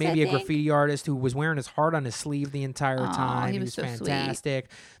 Graffiti artist, maybe a graffiti artist who was wearing his heart on his sleeve the entire time. He was so fantastic.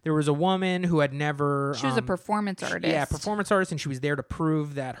 Sweet. There was a woman who had never... She was a performance artist. Yeah, performance artist, and she was there to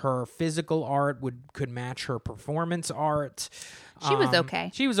prove that her physical art could match her performance art. She was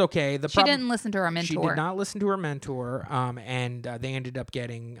okay. She was okay. She didn't listen to her mentor. She did not listen to her mentor, and they ended up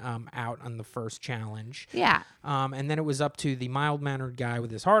getting out on the first challenge. Yeah. And then it was up to the mild-mannered guy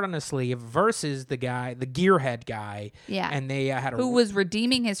with his heart on his sleeve versus the gearhead guy. Yeah. And they had who was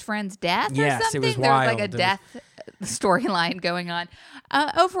reading his friend's death or something? It was there wild. Was like a death storyline going on.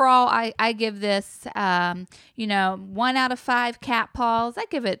 Overall, I give this, 1 out of 5 cat paws. I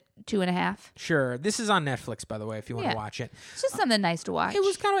give it 2.5. Sure. This is on Netflix, by the way, if you want to watch it. It's just something nice to watch. It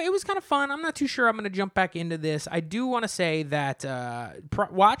was kind of fun. I'm not too sure I'm going to jump back into this. I do want to say that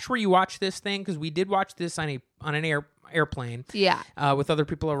watch where you watch this thing, because we did watch this on an airplane with other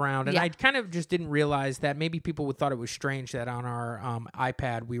people around, and I kind of just didn't realize that maybe people would thought it was strange that on our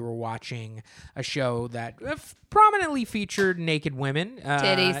iPad we were watching a show that prominently featured naked women,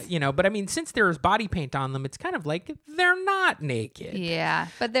 titties, but I mean, since there's body paint on them, it's kind of like they're not naked. Yeah,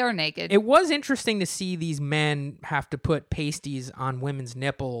 but they were naked. It was interesting to see these men have to put pasties on women's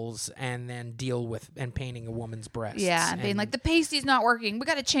nipples and then deal with and painting a woman's breasts. Yeah, and being like, the pasty's not working, we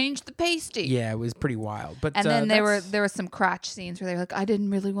got to change the pasty. Yeah, it was pretty wild. But and then there were some crotch scenes where they were like, I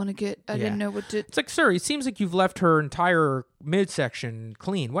didn't really want to I didn't know what to. It's like, sir, it seems like you've left her entire midsection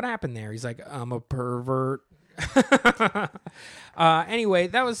clean. What happened there? He's like, I'm a pervert. Anyway,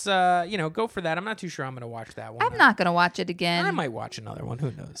 that was go for that. I'm not too sure I'm going to watch that one. I'm not going to watch it again. I might watch another one.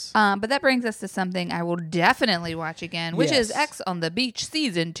 Who knows? But that brings us to something I will definitely watch again, which is X on the Beach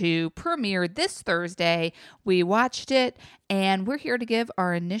Season 2, premiered this Thursday. We watched it, and we're here to give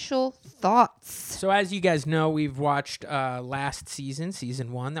our initial thoughts. So as you guys know, we've watched last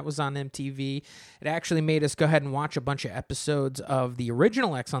season 1 that was on MTV. It actually made us go ahead and watch a bunch of episodes of the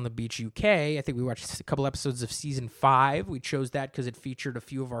original X on the Beach UK. I think we watched a couple episodes of season 5. We chose that because it featured a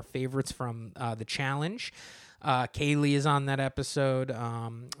few of our favorites from the challenge. Kaylee is on that episode.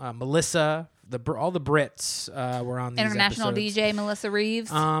 Melissa, all the Brits were on these International episodes. DJ Melissa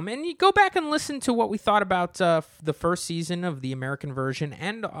Reeves. And you go back and listen to what we thought about the first season of the American version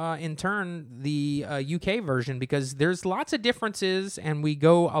and in turn the UK version, because there's lots of differences, and we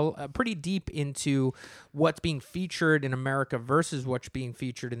go pretty deep into what's being featured in America versus what's being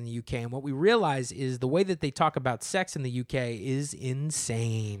featured in the UK. And what we realize is the way that they talk about sex in the UK is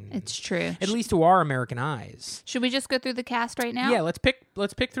insane. It's true. At least to our American eyes. Should we just go through the cast right now? Yeah, let's pick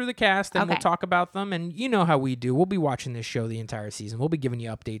through the cast, and we'll talk about them. And you know how we do. We'll be watching this show the entire season. We'll be giving you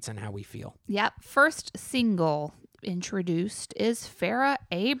updates on how we feel. Yep. First single introduced is Farrah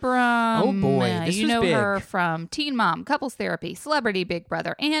Abraham. Oh boy, this you was know big. her from Teen Mom, Couples Therapy, Celebrity Big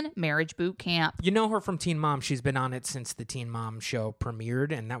Brother, and Marriage Boot Camp. You know her from Teen Mom. She's been on it since the Teen Mom show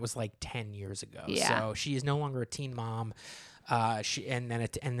premiered, and that was like 10 years ago. Yeah. So she is no longer a Teen Mom. And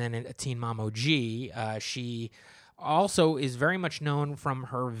then a Teen Mom OG. She also is very much known from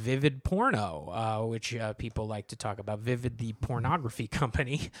her Vivid Porno, which people like to talk about. Vivid, the pornography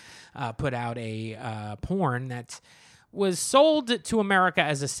company, put out a porn that was sold to America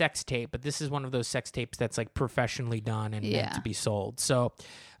as a sex tape, but this is one of those sex tapes that's like professionally done and meant to be sold. So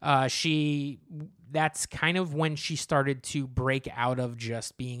that's kind of when she started to break out of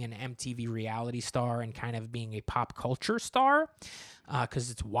just being an MTV reality star and kind of being a pop culture star, because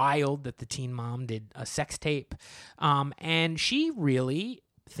it's wild that the Teen Mom did a sex tape. And she really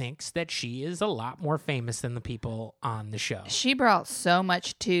thinks that she is a lot more famous than the people on the show. She brought so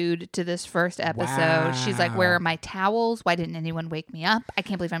much to this first episode. Wow. She's like, where are my towels? Why didn't anyone wake me up? I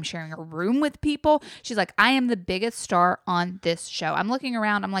can't believe I'm sharing a room with people. She's like, I am the biggest star on this show. I'm looking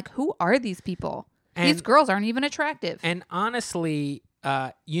around. I'm like, who are these people? These girls aren't even attractive. And honestly,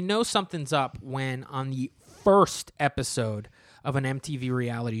 you know something's up when on the first episode of an MTV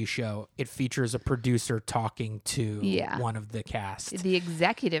reality show, it features a producer talking to one of the cast. The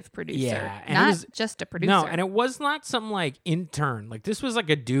executive producer. Yeah. And not just a producer. No, and it was not some like intern. Like this was like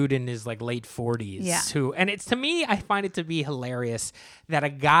a dude in his like late 40s. Yeah. And it's, to me, I find it to be hilarious that a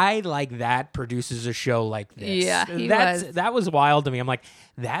guy like that produces a show like this. Yeah, That was wild to me. I'm like,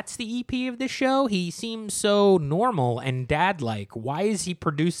 that's the EP of the show? He seems so normal and dad-like. Why is he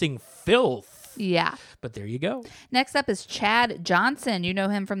producing filth? Yeah. But there you go. Next up is Chad Johnson. You know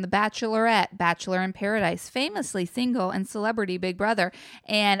him from The Bachelorette, Bachelor in Paradise, famously single, and Celebrity Big Brother.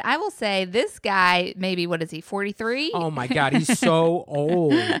 And I will say this guy, maybe, what is he, 43? Oh my God, he's so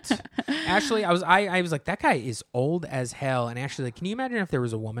old. Ashley, I was like, that guy is old as hell. And Ashley, like, can you imagine if there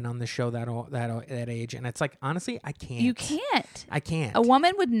was a woman on the show that age? And it's like, honestly, I can't. You can't. I can't. A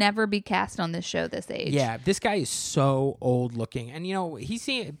woman would never be cast on this show this age. Yeah, this guy is so old looking. And, you know,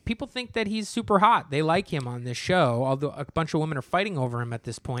 people think that he's super hot. They like him on this show, although a bunch of women are fighting over him at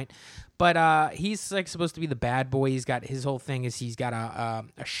this point. But he's like supposed to be the bad boy. He's got his whole thing is he's got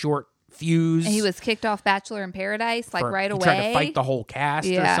a short fuse. And he was kicked off Bachelor in Paradise right away. He tried to fight the whole cast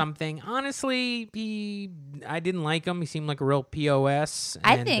or something. Honestly, I didn't like him. He seemed like a real POS.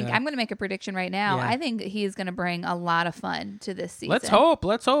 I think I'm going to make a prediction right now. Yeah. I think he is going to bring a lot of fun to this season. Let's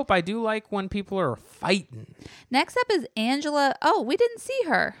hope. I do like when people are fighting. Next up is Angela. Oh, we didn't see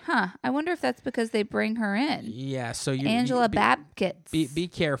her. Huh. I wonder if that's because they bring her in. Yeah. So Angela Babkitz. Be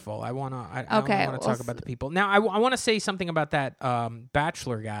careful. I want to talk about the people. Now, I want to say something about that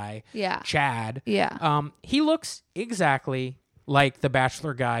Bachelor guy. Yeah. Chad. Yeah. He looks exactly like the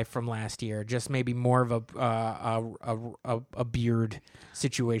Bachelor guy from last year, just maybe more of a beard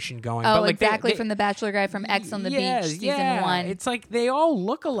situation going. Oh, but like exactly, from the Bachelor guy from X on the Beach season 1. It's like they all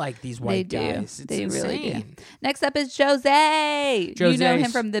look alike, these white guys. It's they insane. Really do. Next up is Jose. You know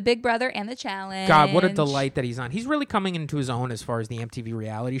him from The Big Brother and The Challenge. God, what a delight that he's on. He's really coming into his own as far as the MTV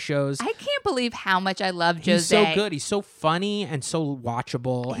reality shows. I can't believe how much I love Jose. He's so good. He's so funny and so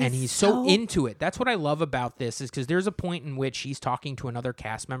watchable, and he's so into it. That's what I love about this, is because there's a point in which he's talking to another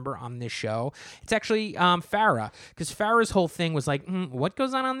cast member on this show. It's actually Farrah, because Farrah's whole thing was like, what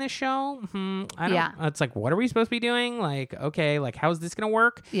goes on this show? I don't. It's like, what are we supposed to be doing? Like, okay, like how's this gonna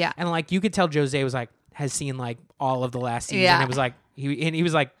work? Yeah, and like you could tell Jose was like has seen like all of the last season. Yeah. It was like he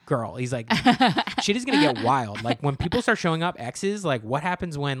was like, girl, he's like, shit is gonna get wild. Like when people start showing up exes, like what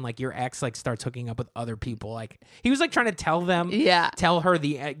happens when like your ex like starts hooking up with other people? Like he was like trying to tell her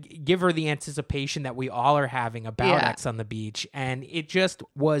give her the anticipation that we all are having about X on the Beach, and it just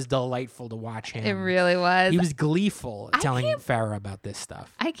was delightful to watch him. It really was. He was gleeful telling Farrah about this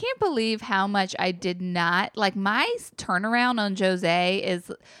stuff. I can't believe how much I did not like. My turnaround on Jose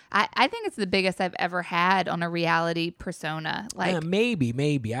is, I think it's the biggest I've ever had on a reality persona. Like. Maybe.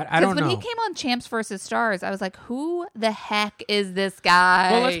 I don't know. Because when he came on Champs vs. Stars, I was like, who the heck is this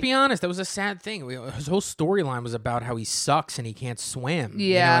guy? Well, let's be honest. That was a sad thing. His whole storyline was about how he sucks and he can't swim. Yeah.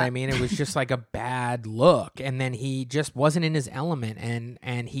 You know what I mean? It was just like a bad look. And then he just wasn't in his element.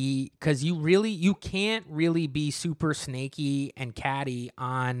 And he, because you can't really be super snaky and catty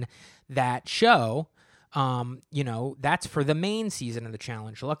on that show. That's for the main season of the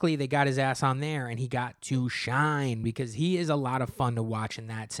challenge. Luckily, they got his ass on there and he got to shine, because he is a lot of fun to watch in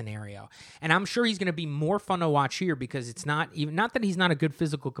that scenario. And I'm sure he's going to be more fun to watch here, because it's not that he's not a good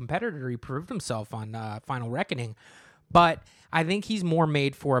physical competitor. He proved himself on Final Reckoning, but I think he's more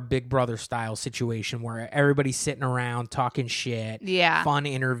made for a Big Brother style situation where everybody's sitting around talking shit, fun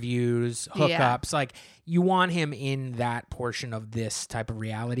interviews, hookups. Like you want him in that portion of this type of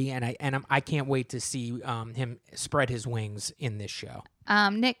reality, and I can't wait to see him spread his wings in this show.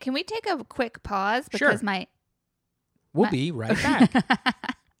 Nick, can we take a quick pause because sure. We'll be right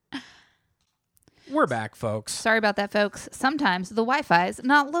back. We're back, folks. Sorry about that, folks. Sometimes the Wi-Fi's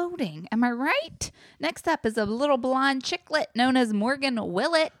not loading. Am I right? Next up is a little blonde chicklet known as Morgan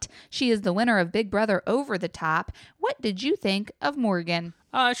Willett. She is the winner of Big Brother Over the Top. What did you think of Morgan?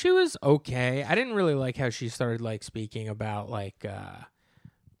 She was okay. I didn't really like how she started like speaking about like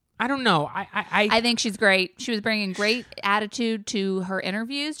I don't know. I think she's great. She was bringing great attitude to her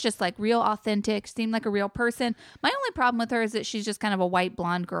interviews, just like real authentic, seemed like a real person. My only problem with her is that she's just kind of a white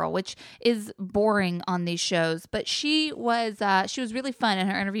blonde girl, which is boring on these shows. But she was really fun in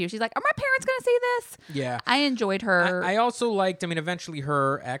her interview. She's like, "Are my parents going to see this?" Yeah. I enjoyed her. I also liked, eventually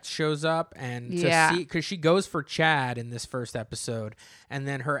her ex shows up and to see, because she goes for Chad in this first episode, and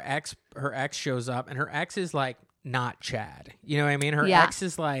then her ex shows up, and her ex is like, not Chad. You know what I mean? Her ex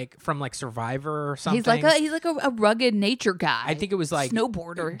is like from like Survivor or something. He's like a rugged nature guy. I think it was like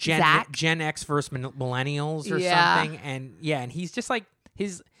snowboarder. Gen X versus millennials or something. And he's just like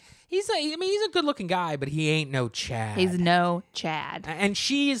he's a good looking guy, but he ain't no Chad. He's no Chad. And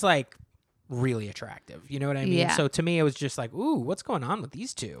she's like really attractive. You know what I mean? Yeah. So to me, it was just like, ooh, what's going on with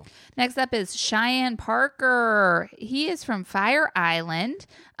these two? Next up is Cheyenne Parker. He is from Fire Island.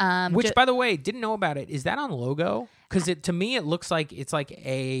 Which, by the way, didn't know about it. Is that on logo? Because to me, it looks like it's like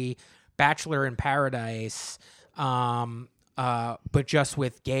a Bachelor in Paradise, but just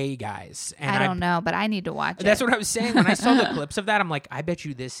with gay guys. And I don't know, but I need to watch it. That's what I was saying. When I saw the clips of that, I'm like, I bet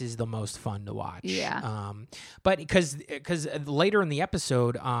you this is the most fun to watch. Yeah. But because later in the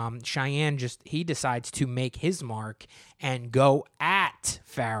episode, Cheyenne he decides to make his mark and go at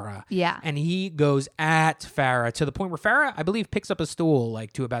Farrah. Yeah. And he goes at Farrah to the point where Farrah, I believe, picks up a stool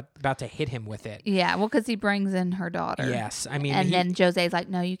like to about to hit him with it. Yeah, well, because he brings in her daughter. Yes. And then Jose's like,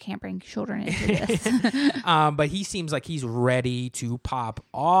 no, you can't bring children into this. But he seems like he's ready to pop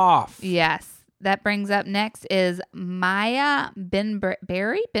off. Yes. That brings up next is Maya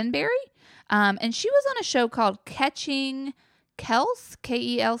Benberry. And she was on a show called Catching Kelsey,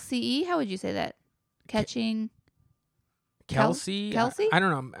 K-E-L-C-E. How would you say that? Catching... Kelsey? Kelsey? I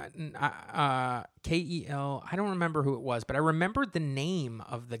don't know. K-E-L. I don't remember who it was, but I remembered the name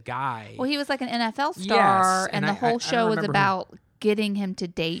of the guy. Well, he was like an NFL star, yes, and the whole show was about getting him to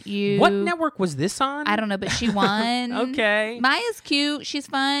date you. What network was this on? I don't know, but she won. Okay. Maya's cute. She's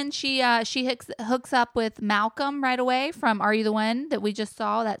fun. She hooks up with Malcolm right away from Are You the One that we just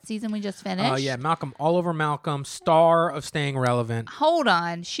saw, that season we just finished. Oh, yeah. Malcolm, all over Malcolm, star of Staying Relevant. Hold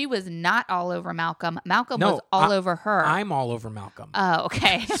on. She was not all over Malcolm. Malcolm was all over her. I'm all over Malcolm. Oh,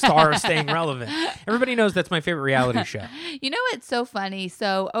 okay. Star of Staying Relevant. Everybody knows that's my favorite reality show. You know, it's so funny.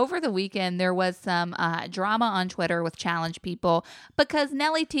 So over the weekend, there was some drama on Twitter with challenge people because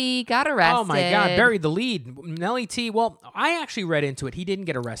Nelly T got arrested. Oh my God, buried the lead. Nelly T. Well, I actually read into it. He didn't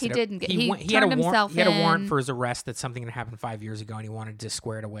get arrested. He didn't. He had a himself. He had a warrant for his arrest. That's something that happened 5 years ago, and he wanted to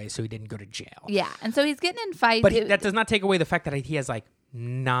square it away, so he didn't go to jail. Yeah, and so he's getting in fights. But that does not take away the fact that he has like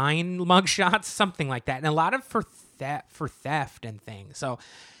 9 mugshots, something like that, and a lot of for theft and things. So.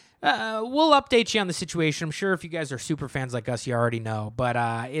 We'll update you on the situation. I'm sure if you guys are super fans like us, you already know. But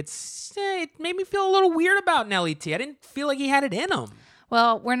it made me feel a little weird about Nelly T. I didn't feel like he had it in him.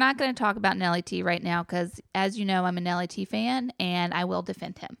 Well, we're not going to talk about Nelly T right now because, as you know, I'm a Nelly T fan and I will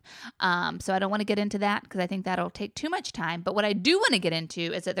defend him. So I don't want to get into that because I think that'll take too much time. But what I do want to get into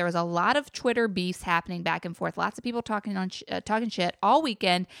is that there was a lot of Twitter beefs happening back and forth. Lots of people talking shit all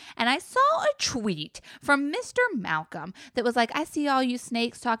weekend. And I saw a tweet from Mr. Malcolm that was like, I see all you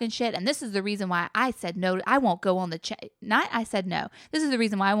snakes talking shit. And this is the reason why I said no. I won't go on the Not I said no. This is the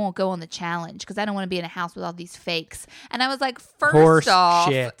reason why I won't go on the challenge because I don't want to be in a house with all these fakes. And I was like, First off,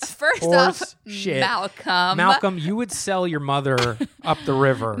 Malcolm, you would sell your mother up the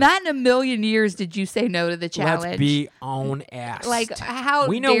river. Not in a million years did you say no to the challenge. Let's be on ass. Like, how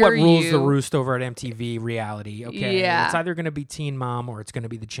we know dare what rules you? the roost over at MTV reality. Okay, yeah. It's either going to be Teen Mom or it's going to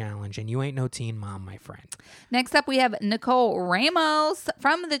be the challenge, and you ain't no Teen Mom, my friend. Next up, we have Nicole Ramos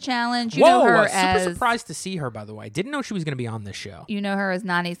from the challenge. You know her super surprised to see her, by the way. Didn't know she was going to be on this show. You know her as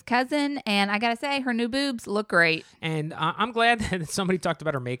Nani's cousin, and I gotta say, her new boobs look great. And I'm glad that somebody talked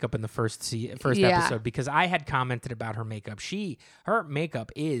about her makeup in the first episode because I had commented about her makeup. Her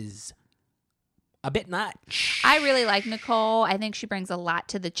makeup is a bit much. I really like Nicole. I think she brings a lot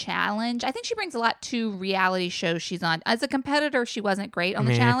to the challenge. I think she brings a lot to reality shows she's on. As a competitor, she wasn't great on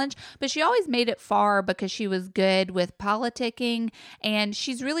the challenge, but she always made it far because she was good with politicking, and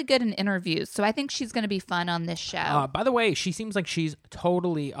she's really good in interviews. So I think she's going to be fun on this show. By the way, she seems like she's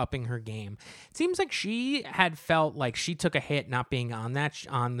totally upping her game. It seems like she had felt like she took a hit not being on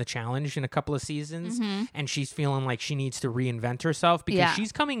the challenge in a couple of seasons, and she's feeling like she needs to reinvent herself because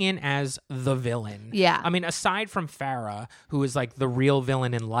she's coming in as the villain. Yeah. I mean, aside from Farrah, who is like the real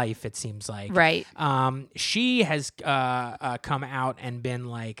villain in life, it seems like. Right. She has come out and been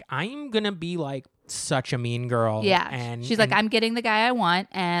like, I'm going to be like such a mean girl. Yeah. And she's like, I'm getting the guy I want,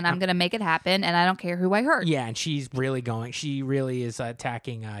 and I'm going to make it happen, and I don't care who I hurt. Yeah, and she really is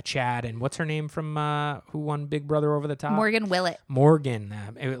attacking Chad, and what's her name from who won Big Brother Over the Top? Morgan Willett. Morgan.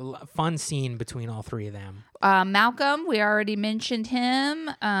 Fun scene between all three of them. Malcolm, we already mentioned him.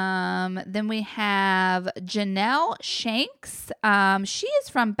 Then we have Janelle Shanks. She is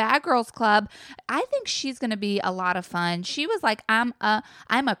from Bad Girls Club. I think she's going to be a lot of fun. She was like, I'm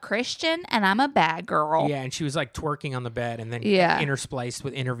a Christian and I'm a bad girl. Yeah, and she was like twerking on the bed and then interspliced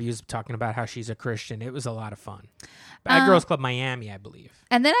with interviews talking about how she's a Christian. It was a lot of fun. Bad Girls Club Miami, I believe.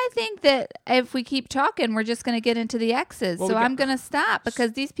 And then I think that if we keep talking, we're just going to get into the exes. Well, so I'm going to stop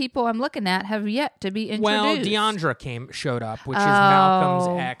because these people I'm looking at have yet to be introduced. Well, Deandra showed up, which is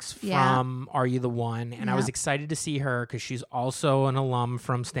Malcolm's ex from Are You the One? And I was excited to see her because she's also an alum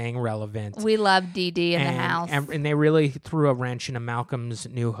from Staying Relevant. We love Dee Dee in the house. And they really threw a wrench into Malcolm's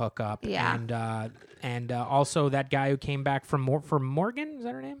new hookup. Yeah. And also that guy who came back from Morgan, is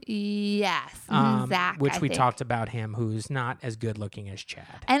that her name? Yes, Zach. Which we talked about him, who's not as good looking as Chad.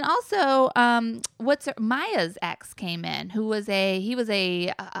 And also, Maya's ex came in, who was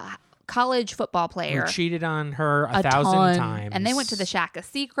a college football player who cheated on her a thousand times, and they went to the Shack of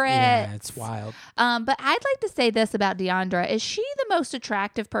Secrets. Yeah, it's wild. But I'd like to say this about Deandra: is she the most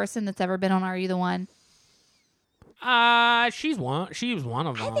attractive person that's ever been on Are You the One? She was one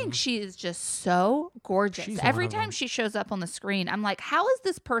of them. I think she is just so gorgeous. Every time she shows up on the screen, I'm like, how is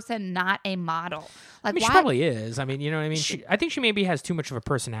this person not a model? Like, she probably is. I mean, you know what I mean? I think she maybe has too much of a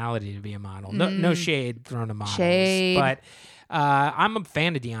personality to be a model. No shade thrown to models. But I'm a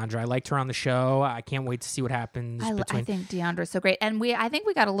fan of Deandra. I liked her on the show. I can't wait to see what happens. I think Deandra's so great. And I think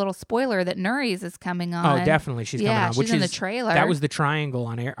we got a little spoiler that Nuri's is coming on. Oh, definitely. She's coming on. She's in the trailer. That was the triangle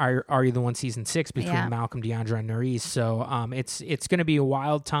on Are You the One season 6 between Malcolm, Deandra, and Nuri. So it's going to be a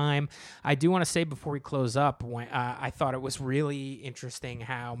wild time. I do want to say before we close up, I thought it was really interesting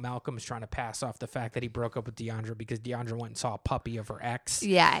how Malcolm's trying to pass off the fact that he broke up with Deandra because Deandra went and saw a puppy of her ex.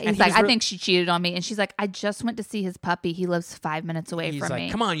 Yeah. He's like, I think she cheated on me. And she's like, I just went to see his puppy. He lives 5 minutes away from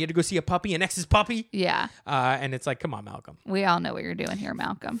me. Come on, you had to go see a puppy, an ex's puppy? Yeah. And it's like, come on, Malcolm. We all know what you're doing here,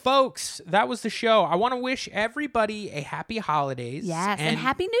 Malcolm. Folks, that was the show. I want to wish everybody a happy holidays. Yes, and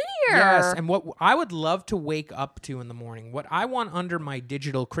Happy New Year. Yes, and what I would love to wake up to in the morning, what I want under my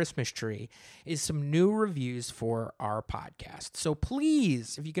digital Christmas tree is some new reviews for our podcast. So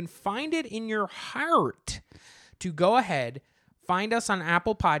please, if you can find it in your heart to go ahead, find us on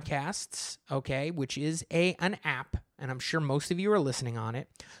Apple Podcasts, okay, which is an app, and I'm sure most of you are listening on it.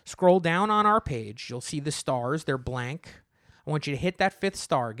 Scroll down on our page. You'll see the stars. They're blank. I want you to hit that 5th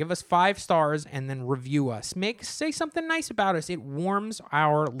star. Give us 5 stars and then review us. Say something nice about us. It warms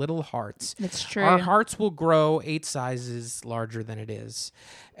our little hearts. It's true. Our hearts will grow 8 sizes larger than it is.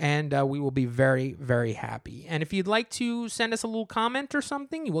 And we will be very, very happy. And if you'd like to send us a little comment or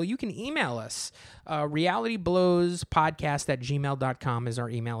something, well, you can email us. realityblowspodcast@gmail.com is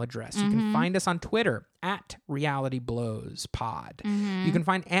our email address. You can find us on Twitter @realityblowspod. You can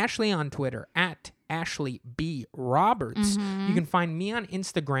find Ashley on Twitter @Ashley B. Roberts. You can find me on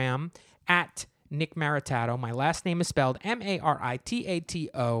Instagram @Nick Maritato. My last name is spelled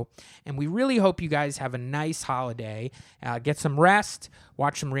Maritato. And we really hope you guys have a nice holiday. Get some rest,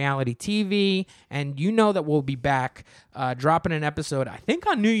 watch some reality TV, and you know that we'll be back dropping an episode, I think,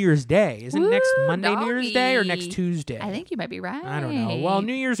 on New Year's Day. Is it next Monday, New Year's Day, or next Tuesday? I think you might be right. I don't know. Well,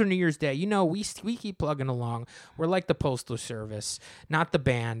 New Year's or New Year's Day, you know, we keep plugging along. We're like the Postal Service, not the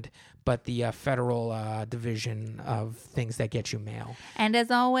band, but the federal division of things that get you mail. And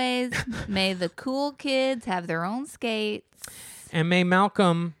as always, may the cool kids have their own skates. And may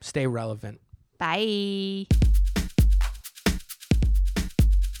Malcolm stay relevant. Bye.